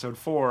monologue in episode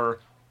 4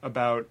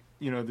 about,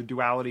 the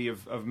duality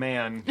of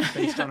man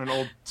based on an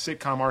old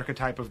sitcom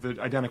archetype of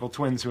the identical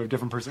twins who have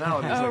different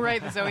personalities. Oh, like,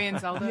 right, the Zoe and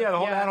Zelda. Yeah,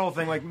 that whole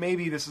thing, like,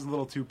 maybe this is a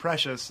little too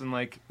precious, and,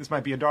 like, this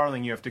might be a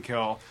darling you have to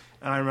kill.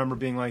 And I remember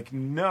being like,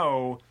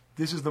 no,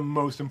 this is the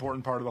most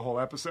important part of the whole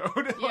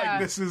episode. Yeah. Like,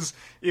 this is,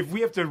 if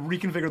we have to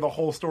reconfigure the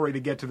whole story to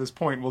get to this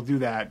point, we'll do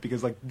that,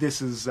 because, like,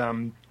 this is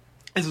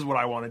what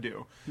I want to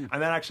do. And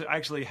then I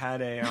actually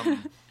had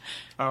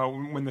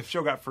when the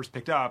show got first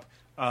picked up,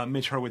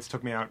 Mitch Hurwitz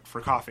took me out for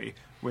coffee,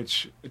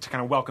 to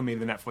kind of welcome me to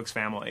the Netflix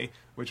family,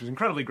 which was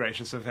incredibly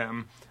gracious of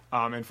him.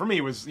 And for me,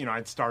 it was, I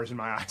had stars in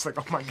my eyes, like,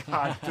 oh my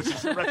God, this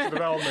is Arrested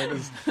Development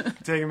is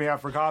taking me out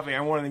for coffee.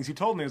 And one of the things he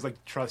told me was,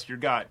 like, trust your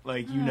gut.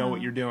 Like, you know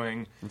what you're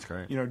doing. That's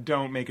great.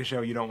 Don't make a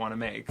show you don't want to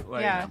make.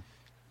 Like,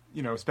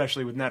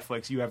 especially with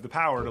Netflix, you have the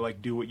power to,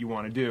 like, do what you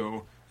want to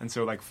do. And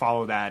so, like,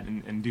 follow that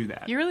and do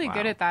that. You're really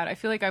good at that. I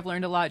feel like I've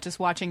learned a lot just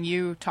watching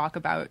you talk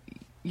about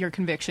your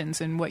convictions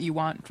and what you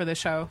want for the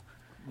show.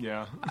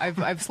 Yeah.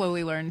 I've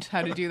slowly learned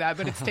how to do that,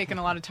 but it's taken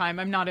a lot of time.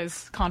 I'm not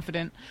as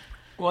confident.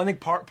 Well, I think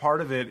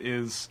part of it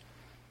is,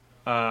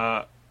 what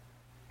I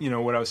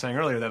was saying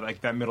earlier, that,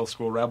 like, that middle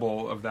school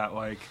rebel of that,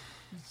 like,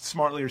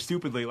 smartly or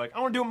stupidly, like, I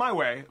want to do it my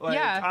way. Like,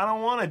 I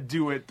don't want to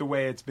do it the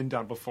way it's been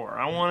done before.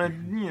 I want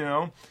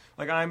to,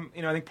 like, I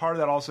think part of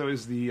that also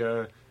is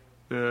the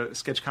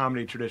sketch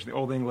comedy tradition, the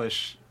Old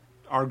English.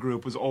 Our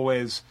group was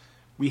always,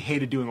 we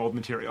hated doing old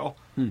material.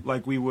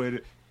 Like, we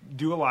would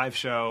do a live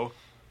show,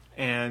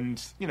 and,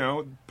 some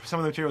of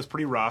the material was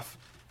pretty rough,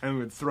 and we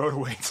would throw it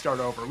away and start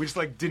over. We just,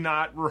 like, did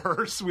not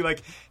rehearse. We,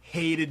 like,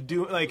 hated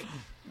doing, like,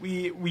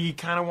 we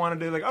kind of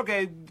wanted to, like,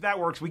 okay, that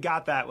works. We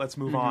got that. Let's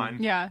move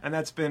on. Yeah. And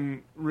that's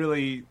been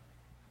really,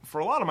 for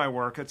a lot of my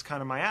work, that's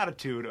kind of my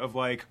attitude of,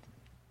 like,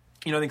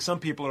 I think some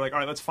people are like, all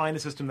right, let's find a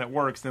system that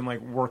works, then,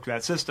 like, work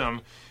that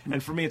system.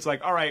 And for me, it's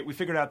like, all right, we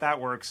figured out that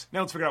works.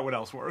 Now let's figure out what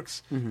else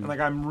works. And, like,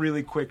 I'm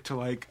really quick to,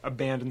 like,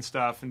 abandon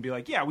stuff and be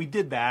like, yeah, we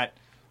did that.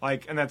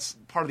 Like, and that's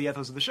part of the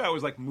ethos of the show,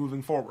 is, like,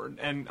 moving forward.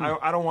 And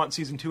I don't want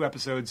season 2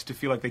 episodes to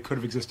feel like they could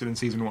have existed in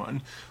season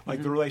 1.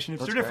 Like, the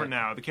relationships are different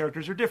now. The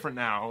characters are different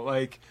now.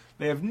 Like,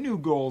 they have new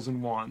goals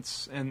and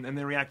wants, and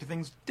they react to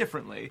things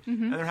differently.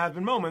 And there have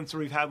been moments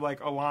where we've had,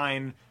 like, a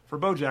line for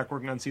Bojack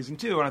working on season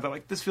 2, and I thought,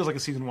 like, this feels like a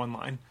season 1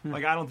 line.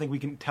 Like, I don't think we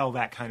can tell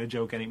that kind of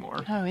joke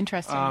anymore. Oh,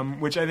 interesting.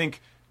 Which I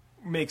think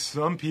makes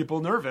some people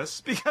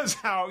nervous, because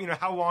how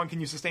long can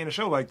you sustain a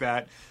show like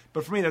that?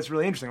 But for me, that's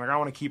really interesting. Like, I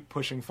want to keep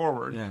pushing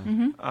forward.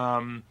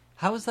 Yeah.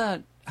 How is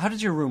that? How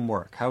does your room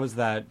work? How is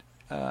that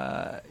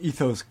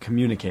ethos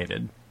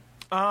communicated?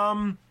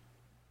 I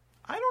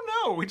don't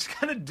know. We just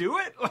kind of do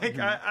it. Like,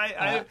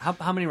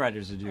 how many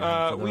writers did you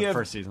have for the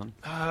first season?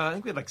 I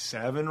think we had like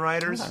 7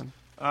 writers. So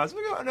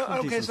we go,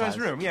 okay sized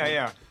room.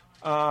 Yeah.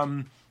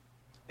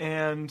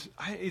 And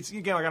it's,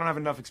 again, like, I don't have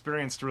enough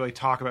experience to really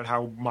talk about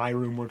how my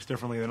room works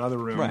differently than other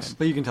rooms. Right,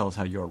 but you can tell us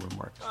how your room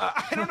works.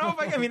 I don't know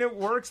if I mean, it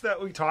works that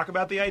we talk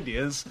about the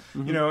ideas,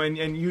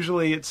 and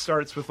usually it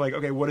starts with, like,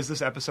 okay, what is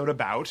this episode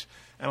about?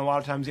 And a lot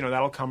of times,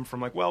 that'll come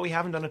from, like, well, we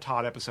haven't done a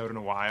Todd episode in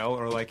a while,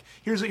 or, like,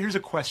 here's a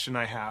question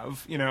I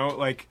have,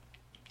 like,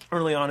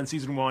 early on in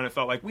season 1, it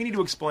felt like we need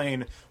to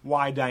explain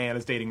why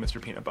Diana's dating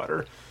Mr. Peanut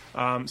Butter.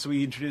 So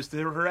we introduced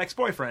her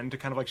ex-boyfriend to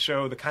kind of, like,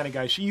 show the kind of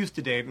guy she used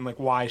to date, and, like,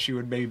 why she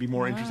would maybe be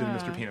more interested in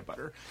Mr. Peanut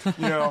Butter.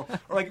 Or,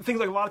 like, things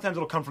like, a lot of times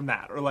it'll come from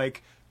that. Or,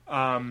 like,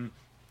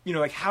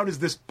 like, how does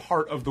this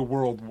part of the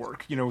world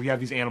work? We have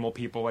these animal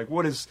people. Like,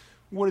 what does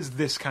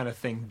this kind of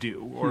thing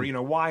do? Or,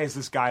 why is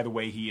this guy the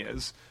way he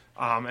is?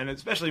 And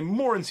especially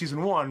more in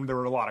season 1, there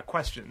were a lot of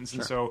questions. Sure.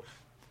 And so,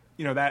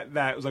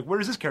 that was like, where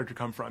does this character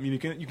come from? You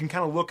can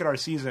kind of look at our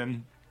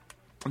season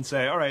and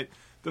say, all right,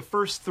 the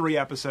first 3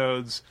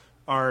 episodes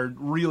are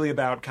really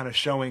about kind of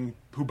showing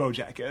who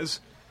Bojack is.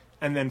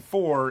 And then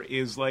 4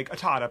 is, like, a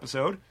Todd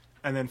episode.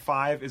 And then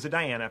 5 is a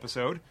Diane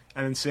episode.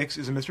 And then 6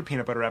 is a Mr.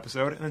 Peanut Butter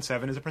episode. And then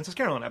 7 is a Princess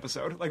Carolyn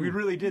episode. Like, we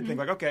really did think,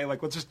 like, okay,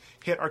 like, let's just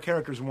hit our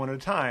characters one at a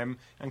time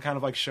and kind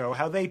of, like, show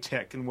how they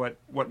tick and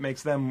what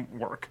makes them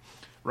work.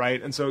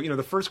 Right? And so,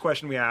 the first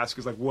question we ask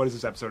is, like, what is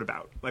this episode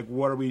about? Like,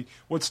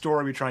 what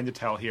story are we trying to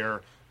tell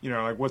here?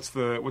 Like, what's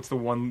the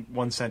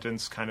one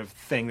sentence kind of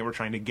thing that we're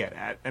trying to get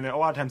at? And a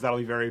lot of times that'll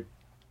be very,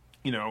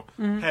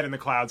 head in the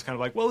clouds, kind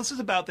of like, well, this is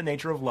about the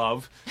nature of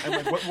love and,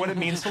 like, what it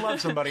means to love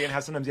somebody, and how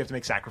sometimes you have to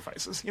make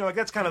sacrifices. Like,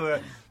 that's kind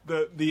of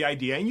the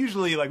idea. And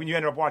usually, like, when you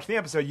end up watching the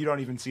episode, you don't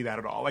even see that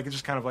at all. Like, it's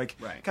just kind of like,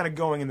 kind of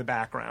going in the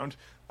background.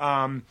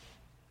 And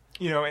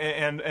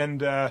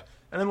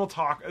then we'll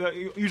talk.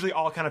 Usually,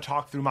 I'll kind of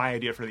talk through my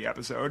idea for the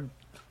episode,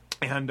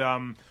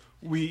 and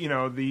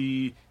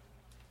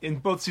in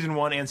both season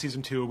 1 and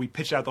season 2, we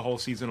pitched out the whole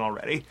season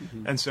already,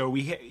 and so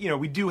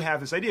we do have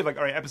this idea of like,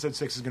 all right, episode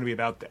 6 is going to be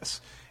about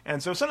this,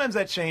 and so sometimes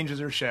that changes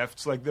or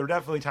shifts. Like there are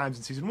definitely times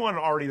in season 1,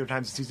 already there are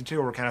times in season 2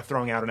 where we're kind of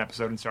throwing out an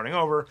episode and starting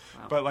over.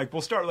 Wow. But like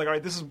we'll start like, all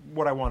right, this is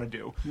what I want to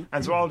do,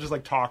 and so I'll just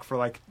like talk for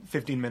like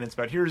 15 minutes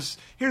about here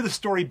are the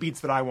story beats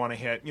that I want to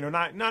hit.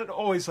 Not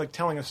always like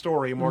telling a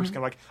story, more just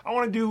kind of like I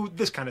want to do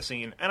this kind of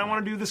scene, and I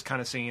want to do this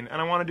kind of scene,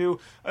 and I want to do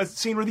a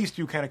scene where these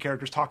two kind of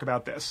characters talk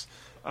about this.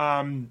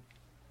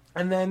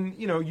 And then,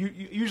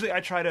 usually I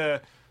try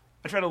to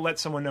let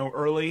someone know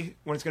early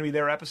when it's going to be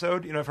their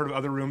episode. I've heard of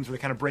other rooms where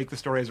they kind of break the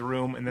story as a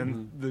room, and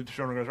then the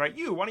showrunner goes, right,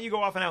 why don't you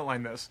go off and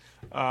outline this?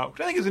 Which I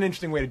think is an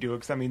interesting way to do it,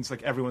 because that means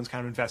like everyone's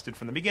kind of invested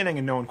from the beginning,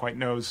 and no one quite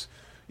knows,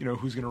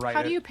 who's going to write it.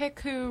 How do you pick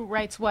who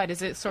writes what?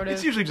 Is it sort of...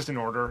 It's usually just in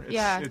order.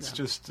 It's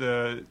just,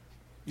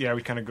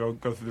 we kind of go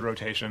through the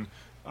rotation.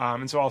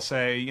 And so I'll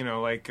say,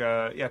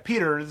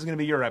 Peter, this is going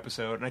to be your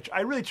episode. And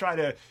I really try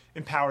to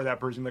empower that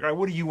person. Like, all right,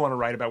 what do you want to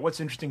write about? What's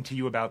interesting to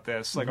you about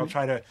this? Like, I'll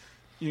try to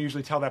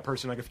usually tell that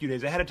person like a few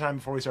days ahead of time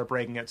before we start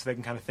breaking it, so they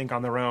can kind of think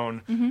on their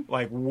own,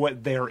 like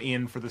what they're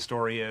in for the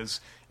story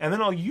is. And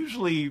then I'll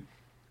usually,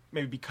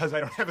 maybe because I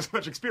don't have as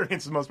much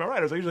experience as most of my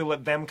writers, I usually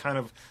let them kind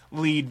of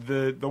lead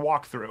the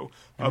walkthrough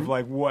of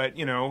like what,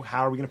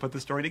 how are we going to put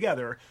this story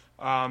together?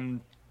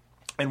 And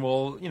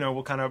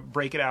we'll kind of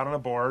break it out on a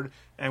board,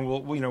 and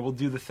we'll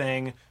do the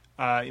thing.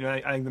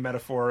 I think the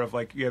metaphor of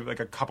like you have like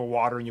a cup of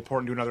water and you pour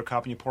it into another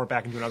cup and you pour it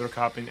back into another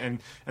cup, and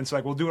so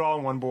like we'll do it all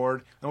on one board,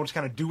 and we'll just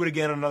kind of do it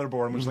again on another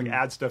board, and we'll just like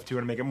add stuff to it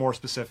and make it more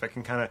specific,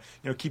 and kind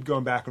of keep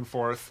going back and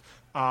forth.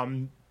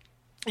 And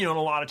a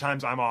lot of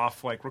times I'm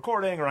off like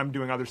recording or I'm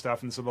doing other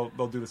stuff, and so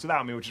they'll do this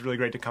without me, which is really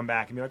great to come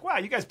back and be like, wow,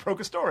 you guys broke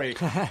a story.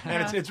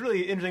 And it's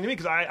really interesting to me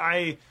because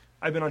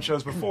I've been on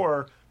shows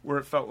before where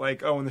it felt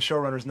like, when the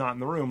showrunner's not in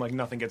the room, like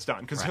nothing gets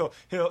done, because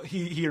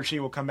he or she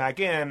will come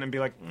back in and be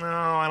like, no,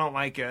 I don't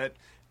like it,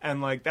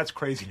 and like that's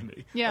crazy to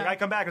me. Yeah. Like I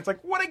come back, it's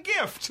like, what a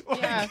gift!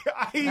 Like,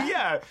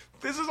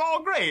 this is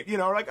all great.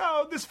 Like,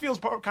 this feels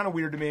kind of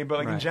weird to me, but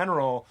like in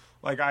general,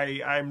 like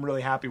I'm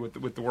really happy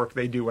with the work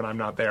they do when I'm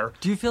not there.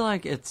 Do you feel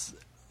like it's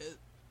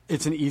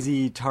an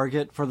easy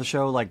target for the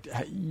show? Like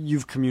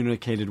you've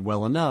communicated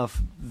well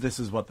enough. This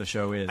is what the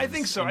show is. I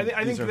think so.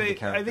 I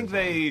think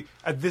they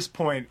at this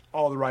point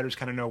all the writers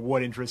kind of know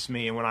what interests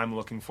me and what I'm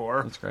looking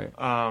for. That's great.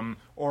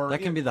 Or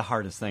that can be the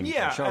hardest thing.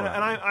 Yeah, for a show,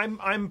 and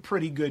I'm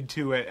pretty good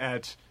to it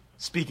at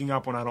speaking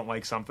up when I don't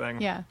like something.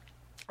 Yeah.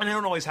 And I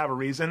don't always have a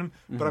reason,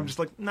 but I'm just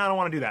like, no, I don't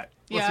want to do that.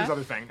 Let's do this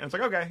other thing. And it's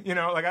like, okay,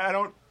 like I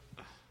don't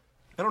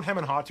hem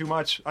and haw too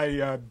much.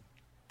 I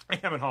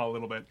hem and haw a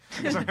little bit,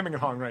 because I'm hemming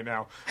and hawing right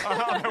now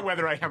about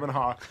whether I hem and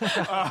haw.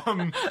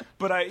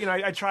 But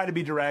I try to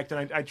be direct,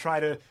 and I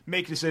try to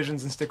make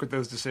decisions and stick with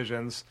those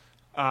decisions,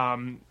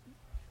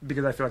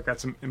 because I feel like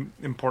that's some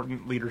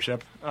important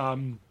leadership.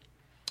 And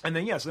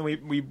then then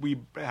we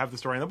have the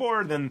story on the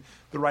board. Then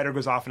the writer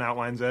goes off and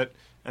outlines it,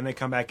 and they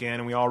come back in,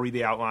 and we all read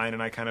the outline,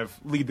 and I kind of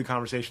lead the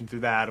conversation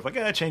through that of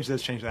like, change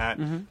this, change that,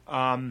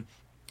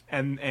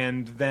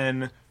 and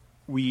then.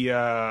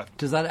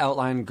 Does that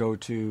outline go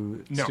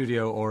to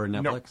studio or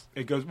Netflix? No,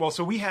 it goes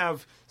so we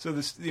have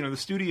the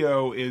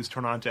studio is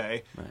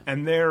Tornante, right.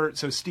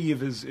 And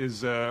Steve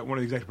is one of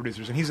the executive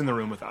producers, and he's in the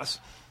room with us.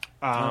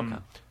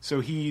 So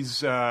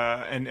he's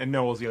and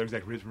Noel's the other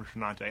executive producer for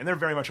Tornante, and they're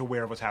very much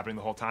aware of what's happening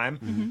the whole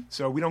time.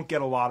 So we don't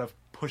get a lot of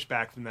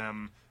pushback from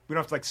them. We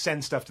don't have to like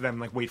send stuff to them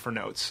and like wait for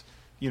notes.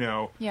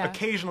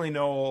 Occasionally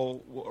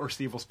Noel or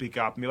Steve will speak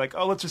up and be like,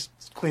 let's just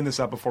clean this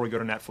up before we go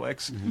to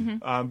Netflix.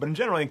 But in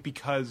general, I think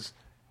because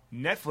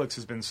Netflix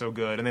has been so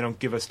good and they don't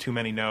give us too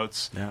many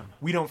notes,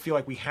 we don't feel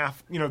like we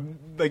have,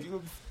 like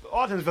a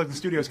lot of times I feel like the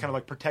studio is kind of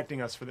like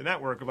protecting us for the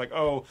network of like,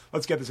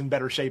 let's get this in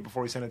better shape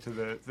before we send it to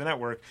the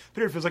network.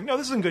 But here it feels like, no,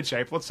 this is in good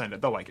shape. Let's send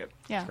it. They'll like it.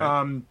 Yeah.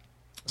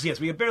 So yes,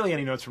 we get barely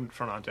any notes from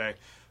Tornante.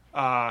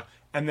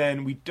 And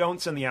then we don't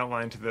send the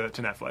outline to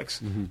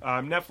Netflix.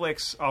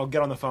 Netflix, I'll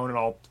get on the phone and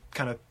I'll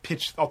kind of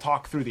I'll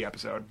talk through the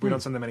episode. We don't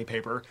send them any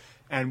paper,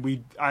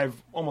 and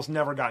I've almost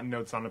never gotten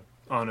notes on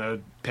a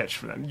pitch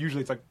for them.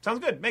 Usually it's like, sounds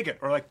good, make it,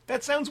 or like,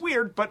 that sounds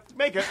weird, but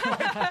make it.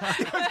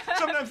 Like,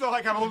 sometimes they'll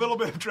like have a little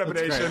bit of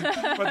trepidation,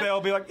 but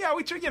they'll be like, yeah,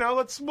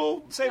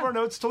 we'll save our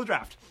notes till the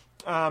draft.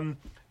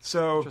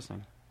 So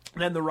interesting.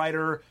 Then the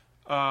writer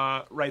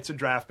writes a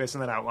draft based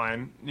on that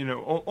outline.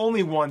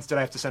 Only once did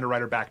I have to send a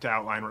writer back to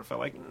outline where it felt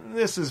like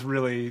this is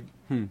really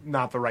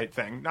not the right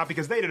thing. Not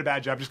because they did a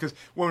bad job, just because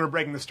when we were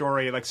breaking the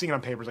story, like seeing it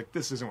on paper, is like,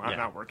 this isn't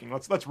not working.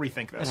 Let's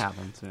rethink this. It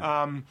happens.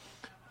 Yeah.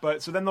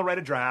 But so then they'll write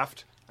a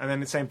draft, and then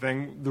the same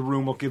thing. The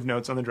room will give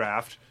notes on the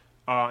draft,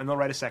 and they'll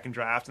write a second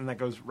draft, and that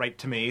goes right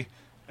to me,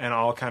 and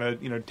I'll kind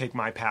of take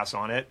my pass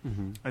on it,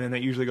 and then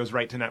that usually goes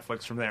right to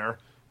Netflix from there.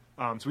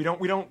 So we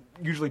don't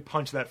usually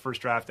punch that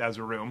first draft as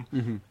a room.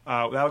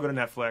 That'll go to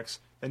Netflix.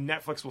 Then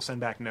Netflix will send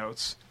back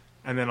notes,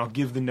 and then I'll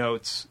give the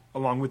notes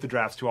along with the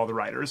drafts to all the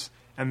writers,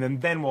 and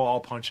then we'll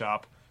all punch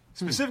up.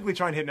 Specifically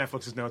trying to hit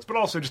Netflix's notes, but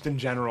also just in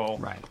general,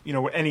 right.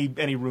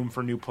 Any room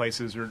for new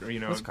places or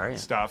That's great.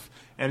 stuff.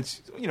 And it's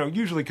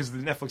usually because the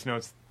Netflix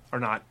notes are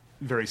not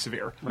very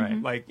severe.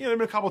 Right. Like, there have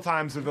been a couple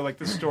times that they're like,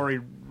 this story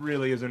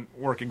really isn't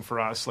working for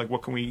us. Like,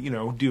 what can we,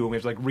 do? And we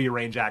have to, like,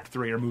 rearrange Act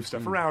 3 or move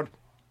stuff around.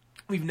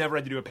 We've never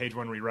had to do a page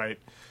 1 rewrite.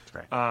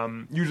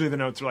 Right. Usually the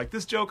notes are like,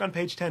 this joke on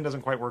page 10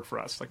 doesn't quite work for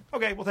us. Like,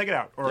 okay, we'll take it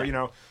out. Or,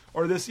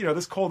 or this,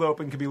 this cold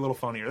open could be a little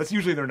funnier. That's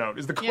usually their note.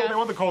 Is the cold, They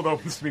want the cold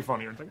opens to be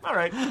funnier. It's like, all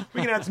right, we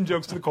can add some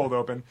jokes to the cold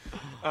open.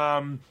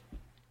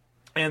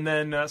 And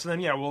then,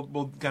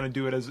 we'll kind of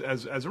do it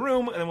as a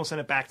room, and then we'll send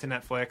it back to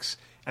Netflix,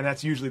 and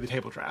that's usually the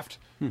table draft.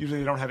 Usually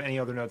they don't have any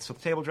other notes till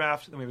the table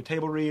draft. Then we have a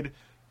table read,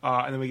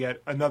 and then we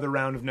get another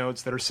round of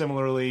notes that are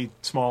similarly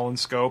small in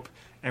scope,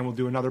 and we'll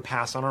do another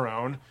pass on our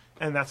own,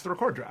 and that's the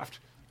record draft.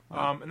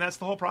 And that's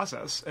the whole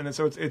process. And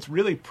so it's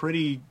really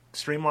pretty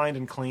streamlined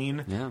and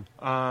clean. Yeah.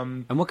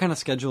 And what kind of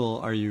schedule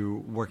are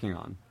you working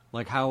on?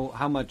 Like,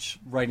 how much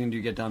writing do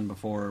you get done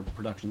before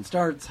production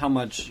starts? How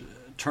fast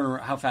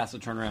a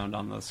turnaround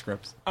on those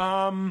scripts?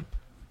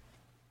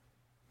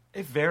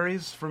 It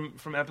varies from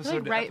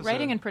episode to episode.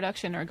 Writing and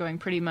production are going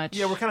pretty much.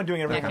 Yeah, we're kind of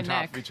doing everything on neck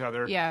top and of each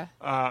other.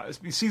 Yeah.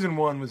 Season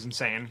 1 was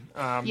insane.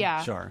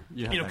 Yeah. Sure.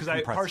 Because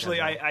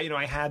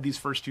I had these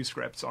first 2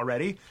 scripts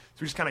already, so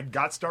we just kind of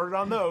got started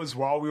on those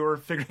while we were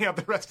figuring out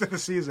the rest of the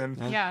season.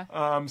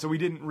 Yeah. So we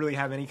didn't really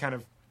have any kind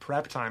of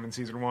prep time in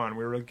season 1.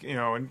 We were,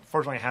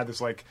 unfortunately, I had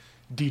this like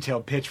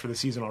detailed pitch for the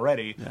season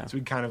already, so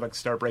we'd kind of like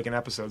start breaking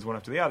episodes one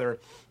after the other.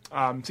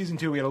 Season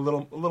 2, we had a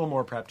little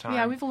more prep time.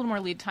 Yeah, we have a little more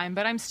lead time,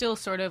 but I'm still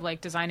sort of like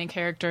designing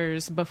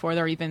characters before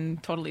they're even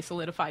totally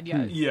solidified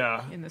yet.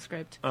 Yeah. In the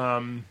script.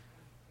 Kind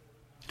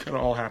of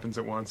all happens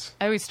at once.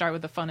 I always start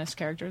with the funnest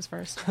characters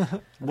first.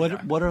 What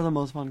are the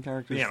most fun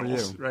characters The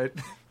animals, for you? right?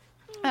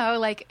 Oh,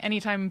 like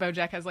anytime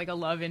Bojack has like a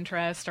love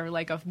interest or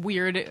like a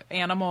weird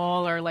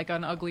animal or like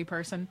an ugly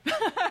person.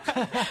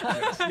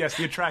 Yes,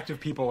 the attractive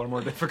people are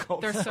more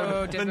difficult. They're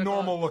so difficult. The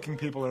normal-looking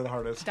people are the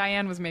hardest.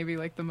 Diane was maybe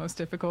like the most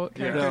difficult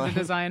character to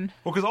design.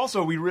 Well, because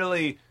also we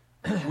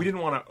didn't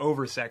want to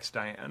oversex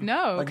Diane.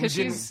 No, because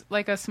she's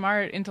like a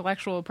smart,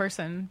 intellectual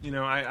person.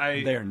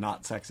 They are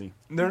not sexy.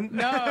 They're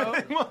No.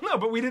 Well, no,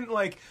 but we didn't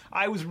like.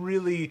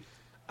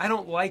 I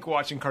don't like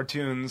watching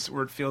cartoons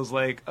where it feels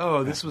like,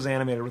 oh, this was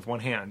animated with one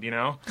hand,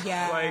 Yeah.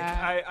 Like,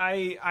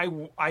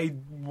 I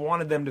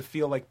wanted them to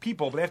feel like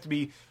people, but they have to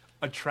be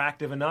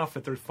attractive enough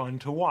that they're fun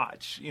to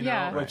watch,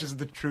 Yeah. which is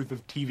the truth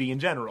of TV in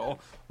general.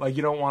 Like,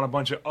 you don't want a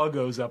bunch of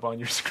uggos up on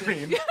your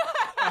screen.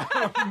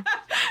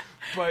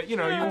 But, you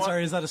want...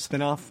 Sorry, is that a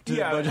spin-off to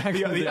Yeah, Bojack?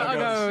 the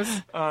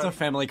Uggos. It's a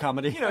family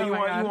comedy.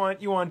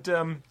 You want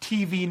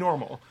TV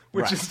normal,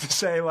 which Right. is to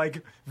say,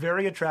 like,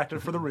 very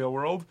attractive for the real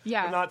world,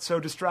 Yeah. but not so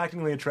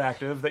distractingly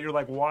attractive that you're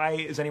like, why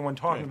is anyone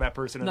talking to that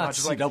person and Not not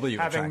just like CW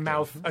having attractive.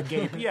 mouth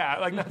agape? Yeah,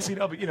 like not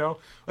CW.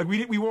 Like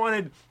we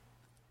wanted.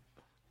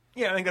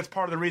 Yeah, I think that's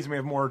part of the reason we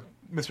have more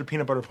Mr.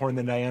 Peanut Butter porn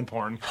than Diane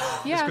porn.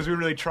 Yeah. because we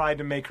really tried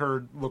to make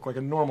her look like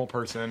a normal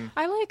person.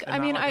 I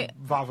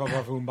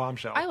Va-va-va-voom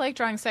bombshell. I like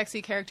drawing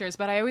sexy characters,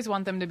 but I always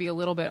want them to be a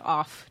little bit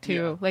off too.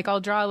 Yeah. Like I'll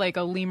draw like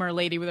a lemur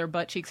lady with her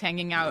butt cheeks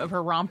hanging out of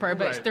her romper,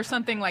 but Right. there's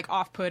something like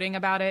off-putting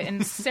about it.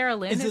 And Sarah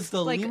Lynn Is it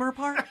the like, lemur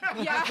part?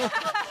 Yeah.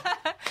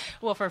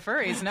 Well, for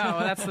furries, no,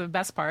 that's the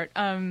best part.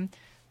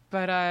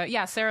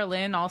 But Sarah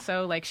Lynn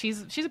also like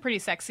she's a pretty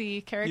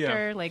sexy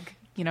character. Yeah. Like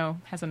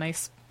has a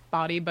nice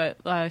body, but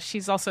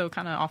she's also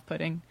kind of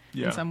off-putting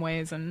Yeah. in some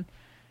ways. And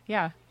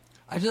yeah.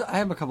 I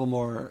have a couple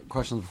more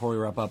questions before we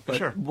wrap up. But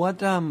Sure.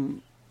 What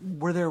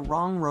were there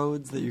wrong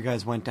roads that you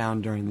guys went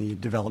down during the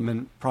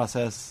development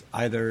process,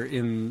 either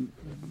in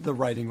the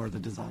writing or the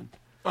design?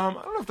 I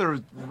don't know if there were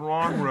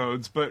wrong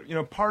roads, but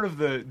part of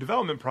the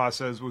development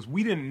process was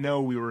we didn't know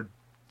we were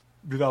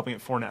developing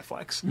it for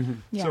Netflix.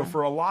 Yeah. So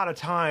for a lot of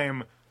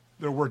time,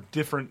 there were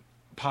different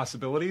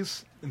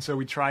possibilities, and so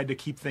we tried to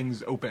keep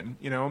things open.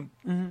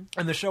 And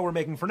the show we're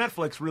making for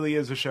Netflix really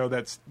is a show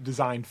that's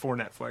designed for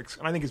Netflix,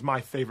 and I think is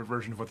my favorite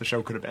version of what the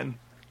show could have been.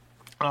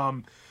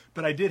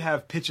 But I did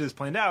have pitches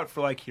planned out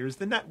for like, here's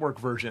the network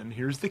version,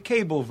 here's the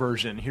cable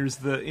version, here's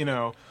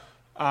the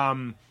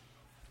and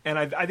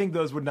I think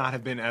those would not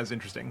have been as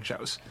interesting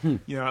shows.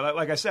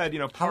 Like I said,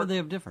 How would they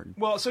have differed?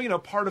 well, so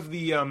part of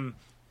the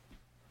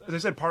as I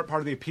said, part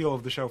of the appeal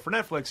of the show for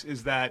Netflix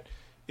is that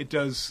it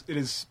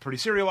is pretty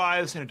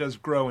serialized and it does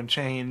grow and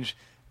change.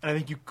 And I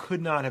think you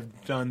could not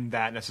have done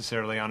that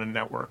necessarily on a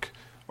network,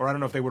 or I don't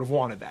know if they would have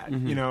wanted that.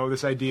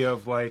 This idea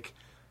of like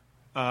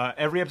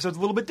every episode's a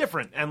little bit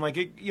different, and like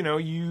you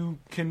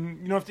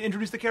don't have to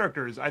introduce the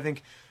characters. I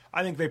think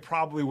they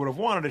probably would have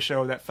wanted a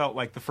show that felt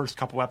like the first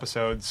couple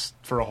episodes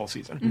for a whole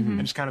season,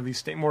 and just kind of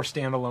these more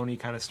standalone-y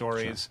kind of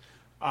stories,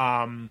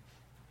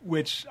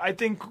 which I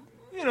think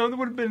there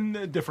would have been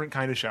a different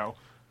kind of show.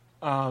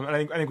 And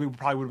I think we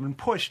probably would have been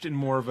pushed in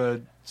more of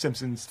a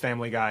Simpsons,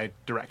 Family Guy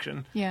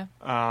direction. Yeah.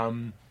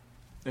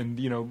 And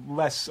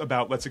less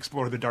about let's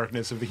explore the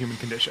darkness of the human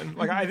condition.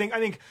 Like I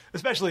think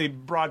especially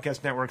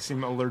broadcast networks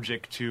seem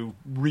allergic to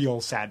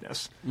real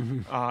sadness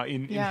in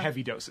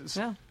heavy doses.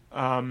 Yeah.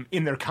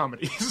 In their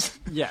comedies.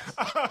 Yes.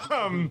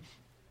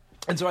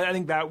 And so I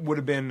think that would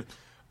have been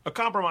a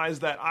compromise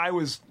that I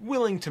was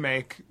willing to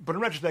make, but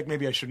in retrospect,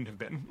 maybe I shouldn't have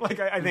been. Like,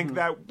 I think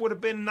that would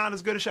have been not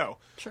as good a show.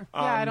 Sure.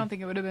 Yeah, I don't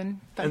think it would have been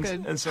that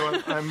good. And so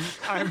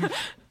I'm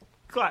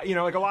glad,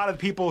 like a lot of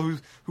people who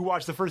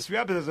watch the first few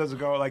episodes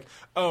go like,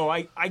 oh,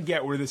 I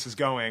get where this is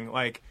going.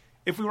 Like,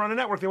 if we were on a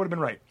network, they would have been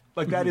right.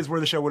 Like, that is where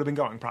the show would have been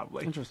going,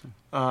 probably. Interesting.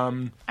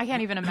 I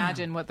can't even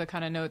imagine what the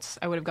kind of notes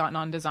I would have gotten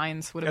on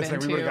designs would have been,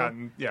 we too. would have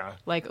gotten,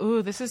 Like,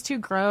 ooh, this is too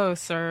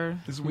gross, or...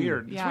 This is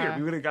weird. It's Yeah. weird.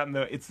 We would have gotten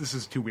this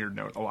is too weird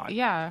note a lot.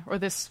 Yeah, or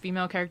this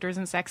female character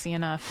isn't sexy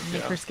enough,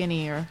 make her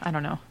skinny, or I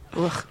don't know.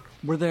 Ugh.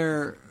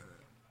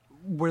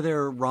 Were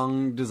there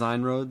wrong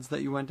design roads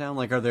that you went down?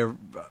 Like, are there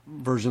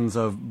versions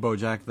of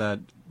Bojack that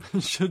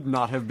should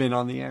not have been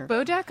on the air?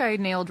 Bojack I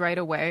nailed right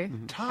away.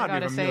 Todd, we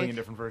have a million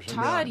different versions.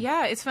 Todd,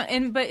 yeah, it's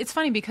fun, but it's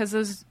funny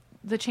because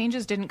the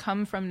changes didn't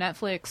come from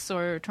Netflix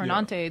or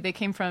Tornante. Yeah. They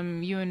came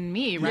from you and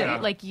me, right? Yeah.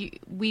 Like,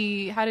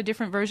 we had a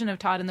different version of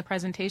Todd in the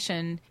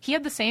presentation. He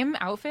had the same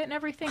outfit and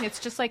everything. It's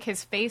just like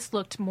his face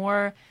looked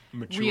more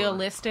Mature.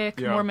 realistic,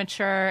 Yeah. more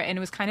mature, and it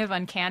was kind of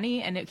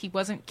uncanny, and he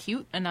wasn't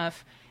cute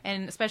enough.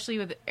 And especially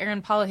with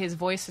Aaron Paula, his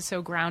voice is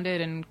so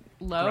grounded and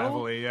low.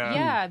 Gravelly, yeah.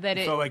 Yeah, that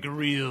it... felt like a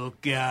real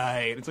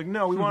guy. And it's like,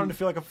 no, we wanted to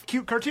feel like a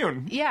cute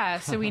cartoon. Yeah,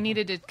 so we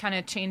needed to kind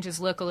of change his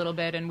look a little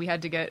bit, and we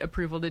had to get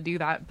approval to do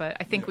that. But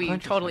I think we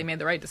totally made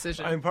the right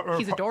decision.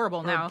 He's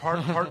adorable now. Part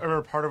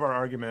of our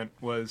argument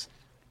was,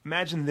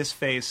 imagine this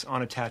face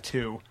on a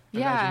tattoo.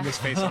 Yeah. Imagine this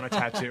face on a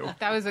tattoo.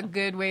 That was a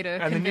good way to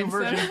And the new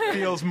convince version them.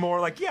 feels more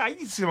like, yeah, I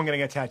can see someone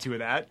getting a tattoo of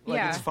that. Like,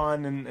 Yeah. it's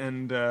fun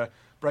and right.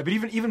 But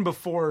even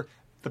before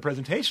the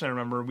presentation, I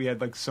remember we had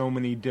like so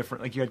many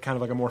different, like you had kind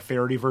of like a more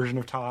ferrety version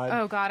of Todd.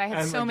 Oh God, I had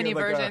And, so like, many you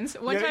had, like, versions.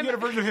 You had a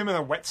version of him in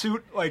a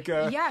wetsuit, like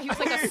Yeah, he was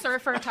like a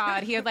surfer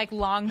Todd. He had like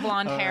long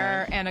blonde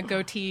hair and a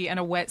goatee and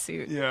a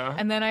wetsuit. Yeah.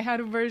 And then I had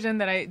a version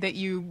that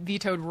you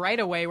vetoed right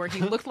away where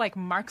he looked like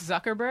Mark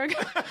Zuckerberg.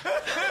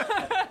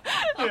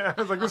 yeah,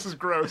 I was like, this is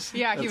gross.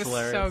 Yeah, he That's was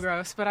so hilarious.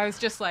 gross. But I was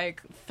just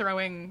like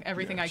throwing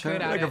everything I sure.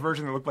 could at Like it. a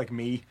version that looked like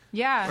me.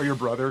 Yeah. Or your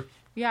brother.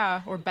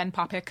 Yeah, or Ben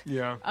Popick.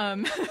 Yeah.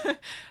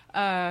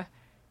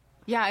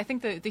 Yeah, I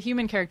think the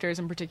human characters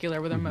in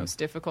particular were the most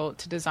difficult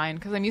to design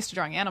because I'm used to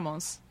drawing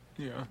animals.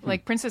 yeah.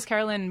 Like Princess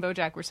Carolyn and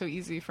Bojack were so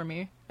easy for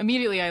me.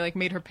 Immediately, I like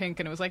made her pink,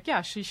 and it was like,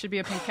 yeah, she should be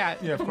a pink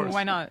cat. Yeah, of course.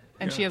 Why not?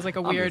 And she has like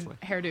a weird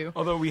hairdo.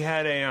 Although we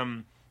had a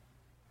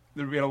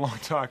long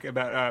talk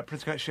about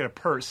Princess. She had a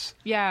purse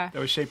Yeah. that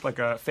was shaped like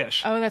a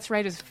fish. Oh, that's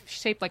right. It's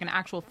shaped like an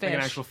actual fish. Like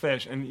an actual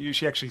fish, and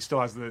she actually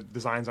still has the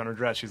designs on her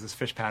dress. She has this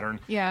fish pattern.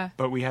 Yeah.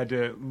 But we had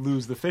to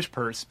lose the fish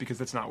purse because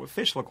that's not what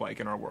fish look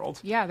like in our world.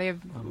 Yeah, they have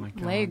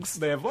legs.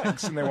 They have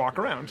legs and they walk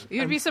around.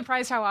 You'd be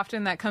surprised how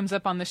often that comes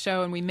up on the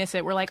show and we miss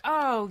it. We're like,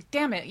 oh,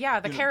 damn it. Yeah,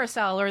 the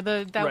carousel or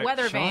that Right.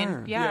 weather Sure.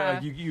 vane. Yeah, Yeah.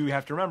 like you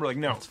have to remember, like,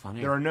 no,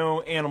 funny. there are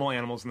no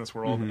animals in this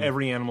world.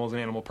 Every animal is an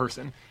animal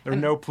person. There are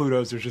no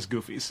Plutos, there's just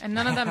Goofies. And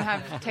none of them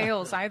have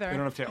tails either. They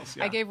don't have tails.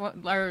 Yeah. I gave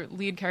our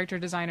lead character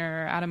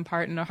designer, Adam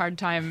Parton, a hard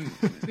time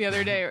the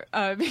other day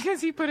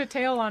because he put a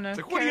tail on a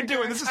like, what are you character.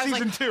 doing? This is I was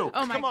season like, 2.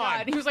 Oh my Come on.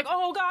 God. He was like,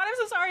 oh God, I'm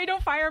so sorry.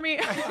 Don't fire me.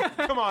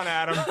 Come on,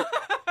 Adam.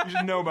 You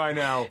should know by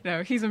now.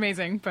 No, he's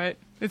amazing, but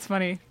it's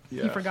funny. He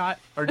Yeah. forgot.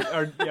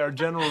 Our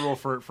general rule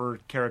for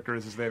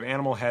characters is they have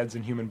animal heads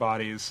and human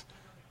bodies,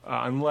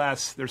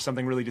 unless there's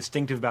something really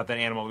distinctive about that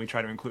animal, we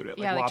try to include it.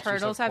 Yeah, like lobsters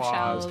turtles have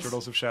claws, shells.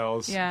 Turtles have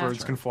shells. Yeah.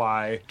 Birds can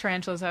fly.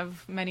 Tarantulas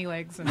have many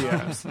legs and Yeah.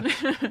 arms.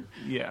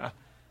 Yeah.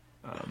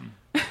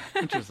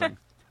 Interesting.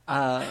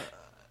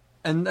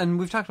 And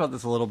we've talked about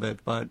this a little bit,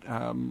 but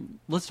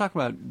let's talk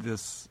about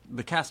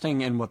the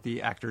casting and what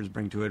the actors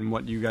bring to it and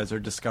what you guys are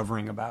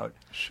discovering about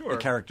Sure. the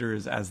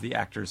characters as the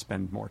actors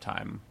spend more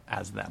time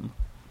as them.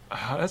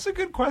 That's a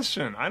good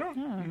question. I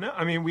don't know.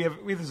 I mean, we have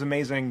this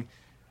amazing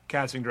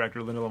casting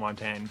director, Linda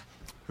LaMontagne,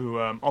 who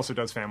also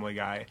does Family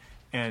Guy,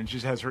 and she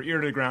just has her ear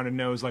to the ground and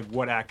knows like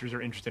what actors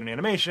are interested in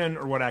animation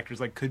or what actors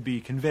like could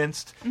be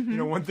convinced. You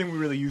know, one thing we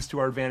really used to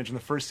our advantage in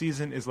the first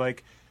season is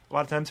like a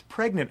lot of times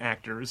pregnant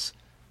actors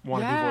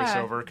want to do Yeah.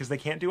 voiceover because they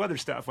can't do other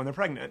stuff when they're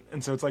pregnant,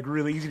 and so it's like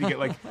really easy to get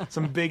like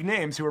some big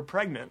names who are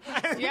pregnant.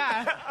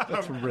 Yeah.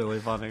 That's really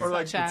funny. Or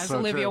like Such as so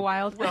Olivia true.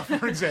 Wilde. well,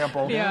 for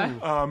example,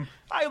 Yeah.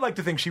 I like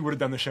to think she would have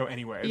done the show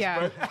anyways.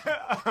 Yeah.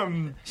 But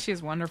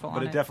She's wonderful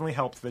but on it definitely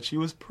helped that she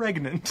was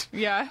pregnant.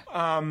 Yeah.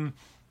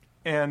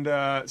 And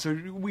so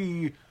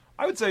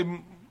I would say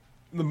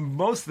the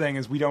most thing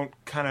is we don't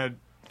kind of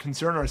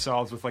concern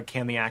ourselves with like,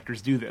 can the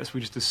actors do this? We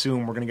just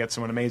assume we're going to get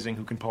someone amazing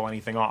who can pull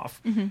anything off.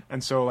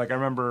 And so like I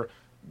remember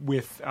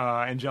with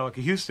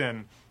Angelica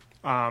Houston,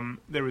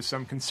 there was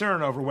some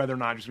concern over whether or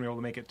not she's going to be able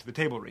to make it to the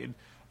table read.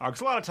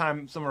 Because a lot of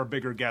times some of our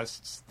bigger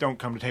guests don't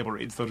come to table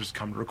reads; they'll just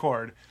come to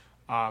record.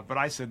 But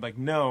I said like,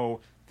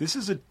 no, this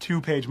is a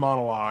 2-page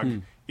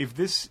monologue. If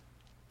this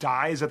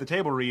dies at the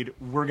table read,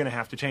 we're going to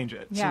have to change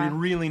it. Yeah. So we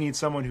really need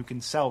someone who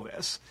can sell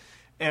this.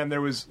 And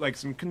there was like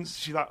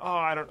she thought, oh,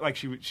 I don't like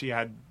she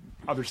had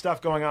other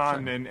stuff going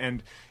on,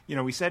 and you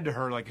know, we said to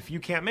her like, if you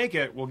can't make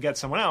it, we'll get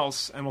someone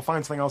else and we'll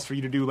find something else for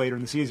you to do later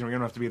in the season. We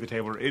don't have to be at the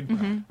table read.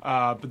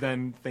 But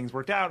then things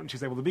worked out and she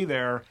was able to be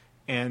there,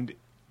 and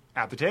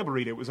at the table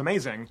read it was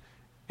amazing.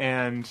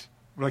 and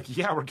we're like,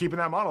 yeah, we're keeping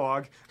that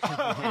monologue.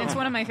 And it's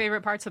one of my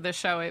favorite parts of the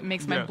show. It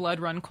makes my blood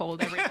run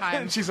cold every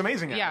time. And she's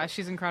amazing at Yeah, it.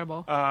 she's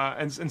incredible.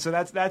 And so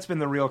that's been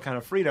the real kind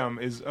of freedom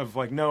is of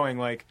like knowing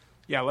like,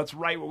 yeah, let's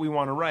write what we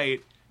want to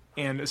write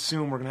and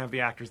assume we're going to have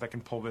the actors that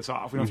can pull this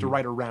off. We don't have to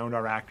write around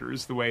our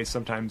actors the way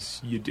sometimes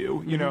you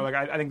do. You know, like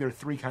I think there are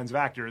three kinds of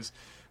actors.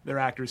 There are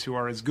actors who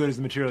are as good as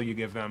the material you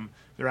give them.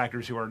 There are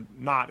actors who are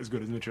not as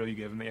good as the material you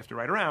give them. They have to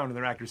write around. And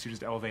there are actors who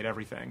just elevate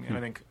everything. And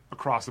I think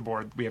across the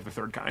board, we have the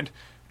third kind.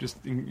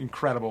 Just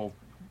incredible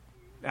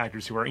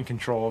actors who are in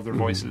control of their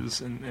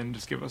voices and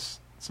just give us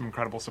some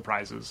incredible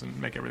surprises and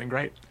make everything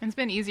great. And it's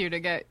been easier to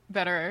get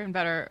better and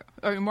better,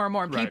 or more and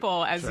more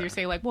people as you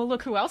say, like, well,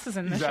 look who else is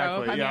in the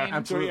show. I mean,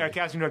 absolutely. Yeah,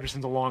 casting director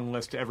sends a long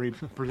list to every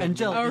person. And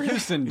Jill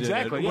Houston did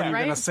exactly. it. What, Yeah, are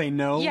you going to say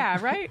no?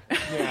 Yeah, right?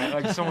 Yeah,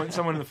 like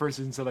someone in the first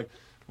season said like,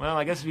 well,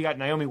 I guess if you got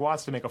Naomi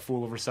Watts to make a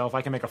fool of herself,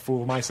 I can make a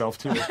fool of myself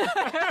too.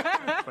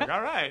 Like,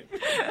 all right,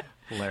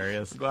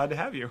 Hilarious. glad to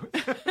have you.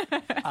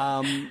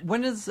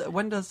 When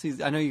does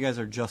season? I know you guys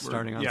are just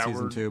starting on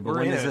season 2, but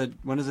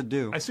when does it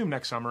due? I assume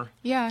next summer.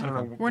 Yeah,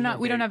 don't know.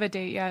 we don't have a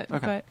date yet,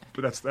 but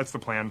But that's the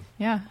plan.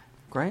 yeah.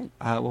 Great.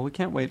 Well, we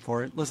can't wait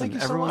for it. Listen, Thank you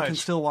so everyone can much.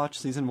 still watch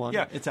season 1.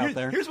 Yeah, It's out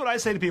there. Here's what I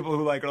say to people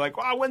who are like,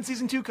 wow, when's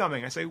season 2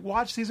 coming? I say,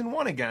 watch season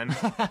 1 again,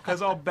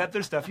 because I'll bet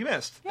there's stuff you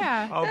missed.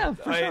 Yeah.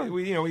 For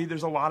sure.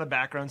 There's a lot of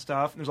background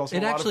stuff. There's also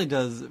It a lot actually of,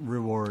 does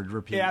reward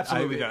repeat. It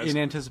absolutely does. In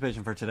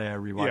anticipation for today, I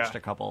rewatched a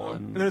couple.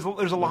 And there's a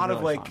lot of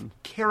really like fun.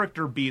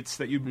 character beats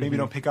that you maybe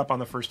don't pick up on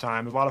the first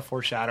time. There's a lot of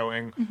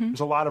foreshadowing. There's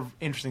a lot of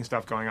interesting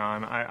stuff going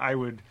on. I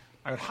would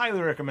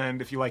highly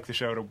recommend, if you like the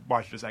show, to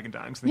watch it a second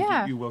time. So I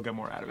think you will get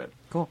more out of it.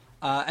 Cool.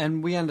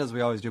 And we end, as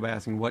we always do, by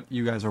asking what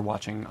you guys are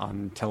watching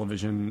on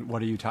television.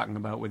 What are you talking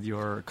about with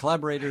your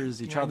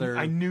collaborators, each other?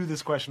 I knew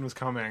this question was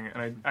coming,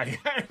 and I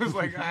was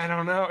like, I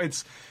don't know.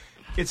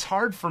 It's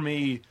hard for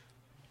me,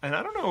 and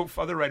I don't know if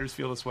other writers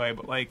feel this way,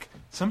 but like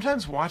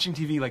sometimes watching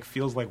TV like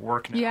feels like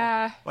work now.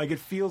 Yeah. Like it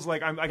feels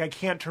like I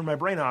can't turn my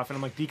brain off, and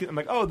I'm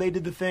like, oh, they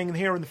did the thing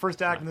here in the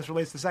first act, and this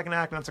relates to the second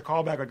act, and that's a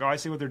callback. Like, oh, I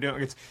see what they're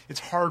doing. It's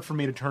hard for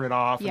me to turn it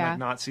off and like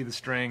not see the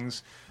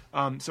strings.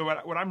 So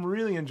what I'm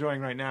really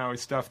enjoying right now is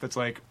stuff that's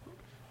like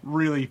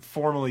really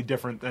formally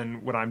different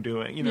than what I'm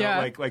doing. You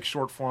know, like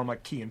short form,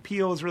 like Key and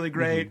Peele is really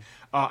great.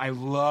 I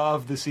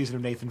love this season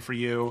of Nathan For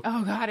You.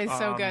 Oh God, it's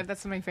so good.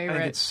 That's my favorite. I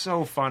think it's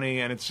so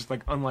funny, and it's just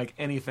like unlike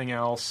anything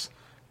else.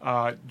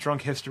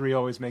 Drunk History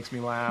always makes me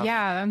laugh.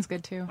 Yeah, that one's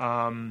good too.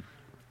 I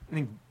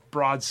think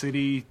Broad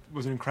City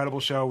was an incredible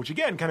show, which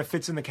again kind of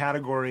fits in the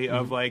category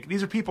of like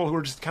these are people who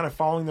are just kind of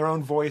following their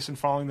own voice and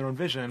following their own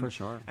vision, For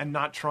sure. and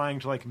not trying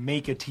to like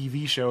make a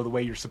TV show the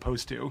way you're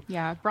supposed to.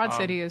 Yeah, Broad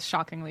City is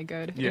shockingly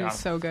good. It is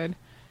so good.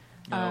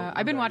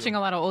 I've been watching a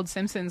lot of old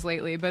Simpsons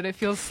lately, but it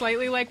feels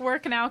slightly like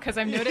work now because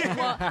I'm noticing.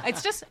 Well,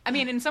 it's just, I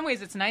mean, in some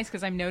ways it's nice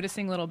because I'm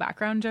noticing little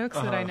background jokes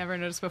that I never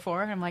noticed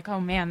before. I'm like, oh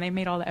man, they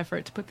made all the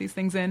effort to put these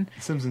things in.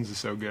 Simpsons is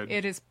so good.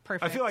 It is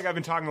perfect. I feel like I've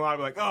been talking a lot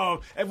about like,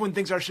 oh, everyone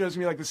thinks our show's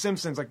gonna be like The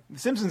Simpsons. Like, The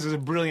Simpsons is a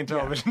brilliant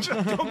television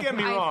show. Don't get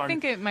me wrong. I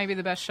think it might be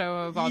the best show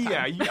of all time.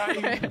 Yeah,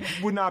 I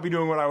would not be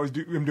doing what I was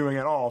am doing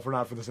at all for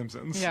not for The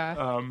Simpsons.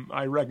 Yeah.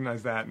 I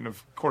recognize that, and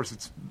of course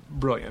it's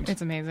brilliant.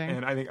 It's amazing.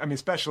 And I mean,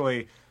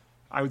 especially,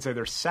 I would say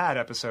there's sad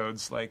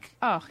episodes like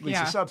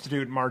Lisa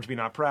Substitute, Marge Be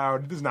Not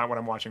Proud. This is not what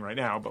I'm watching right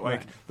now, but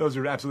like those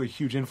are absolutely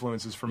huge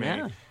influences for me.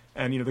 Yeah.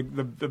 And you know,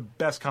 the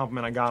best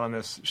compliment I got on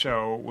this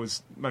show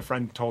was my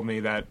friend told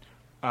me that.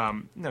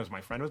 No, it was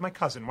my friend. It was my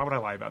cousin. Why would I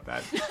lie about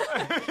that?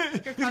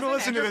 He's going to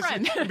listen to this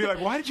and be like,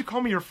 why did you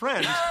call me your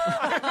friend?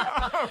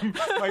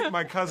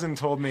 My cousin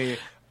told me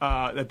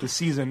that the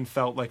season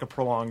felt like a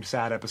prolonged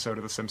sad episode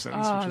of The Simpsons.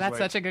 Oh, which is that's like,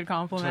 such a good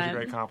compliment. Such a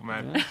great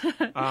compliment.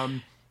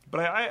 But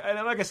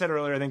I like I said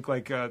earlier, I think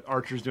like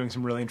Archer's doing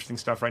some really interesting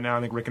stuff right now.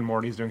 I think Rick and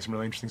Morty is doing some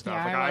really interesting stuff.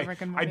 Yeah, like, I love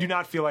Rick and Morty. I do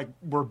not feel like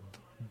we're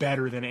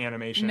better than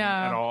animation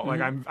at all.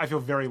 Like I feel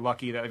very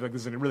lucky that like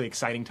this is a really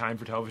exciting time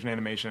for television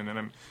animation,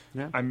 and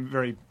I'm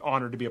very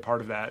honored to be a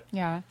part of that.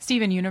 Yeah,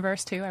 Steven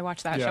Universe too. I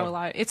watch that show a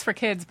lot. It's for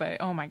kids, but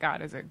oh my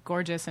god, is it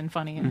gorgeous and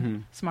funny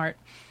and smart.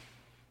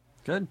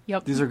 Good.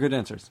 Yep. These are good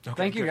answers. Okay,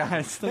 Thank you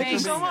guys. Thank you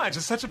so much.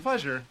 It's such a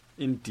pleasure.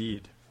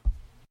 Indeed.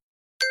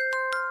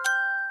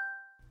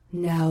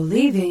 Now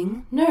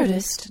leaving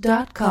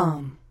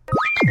Nerdist.com.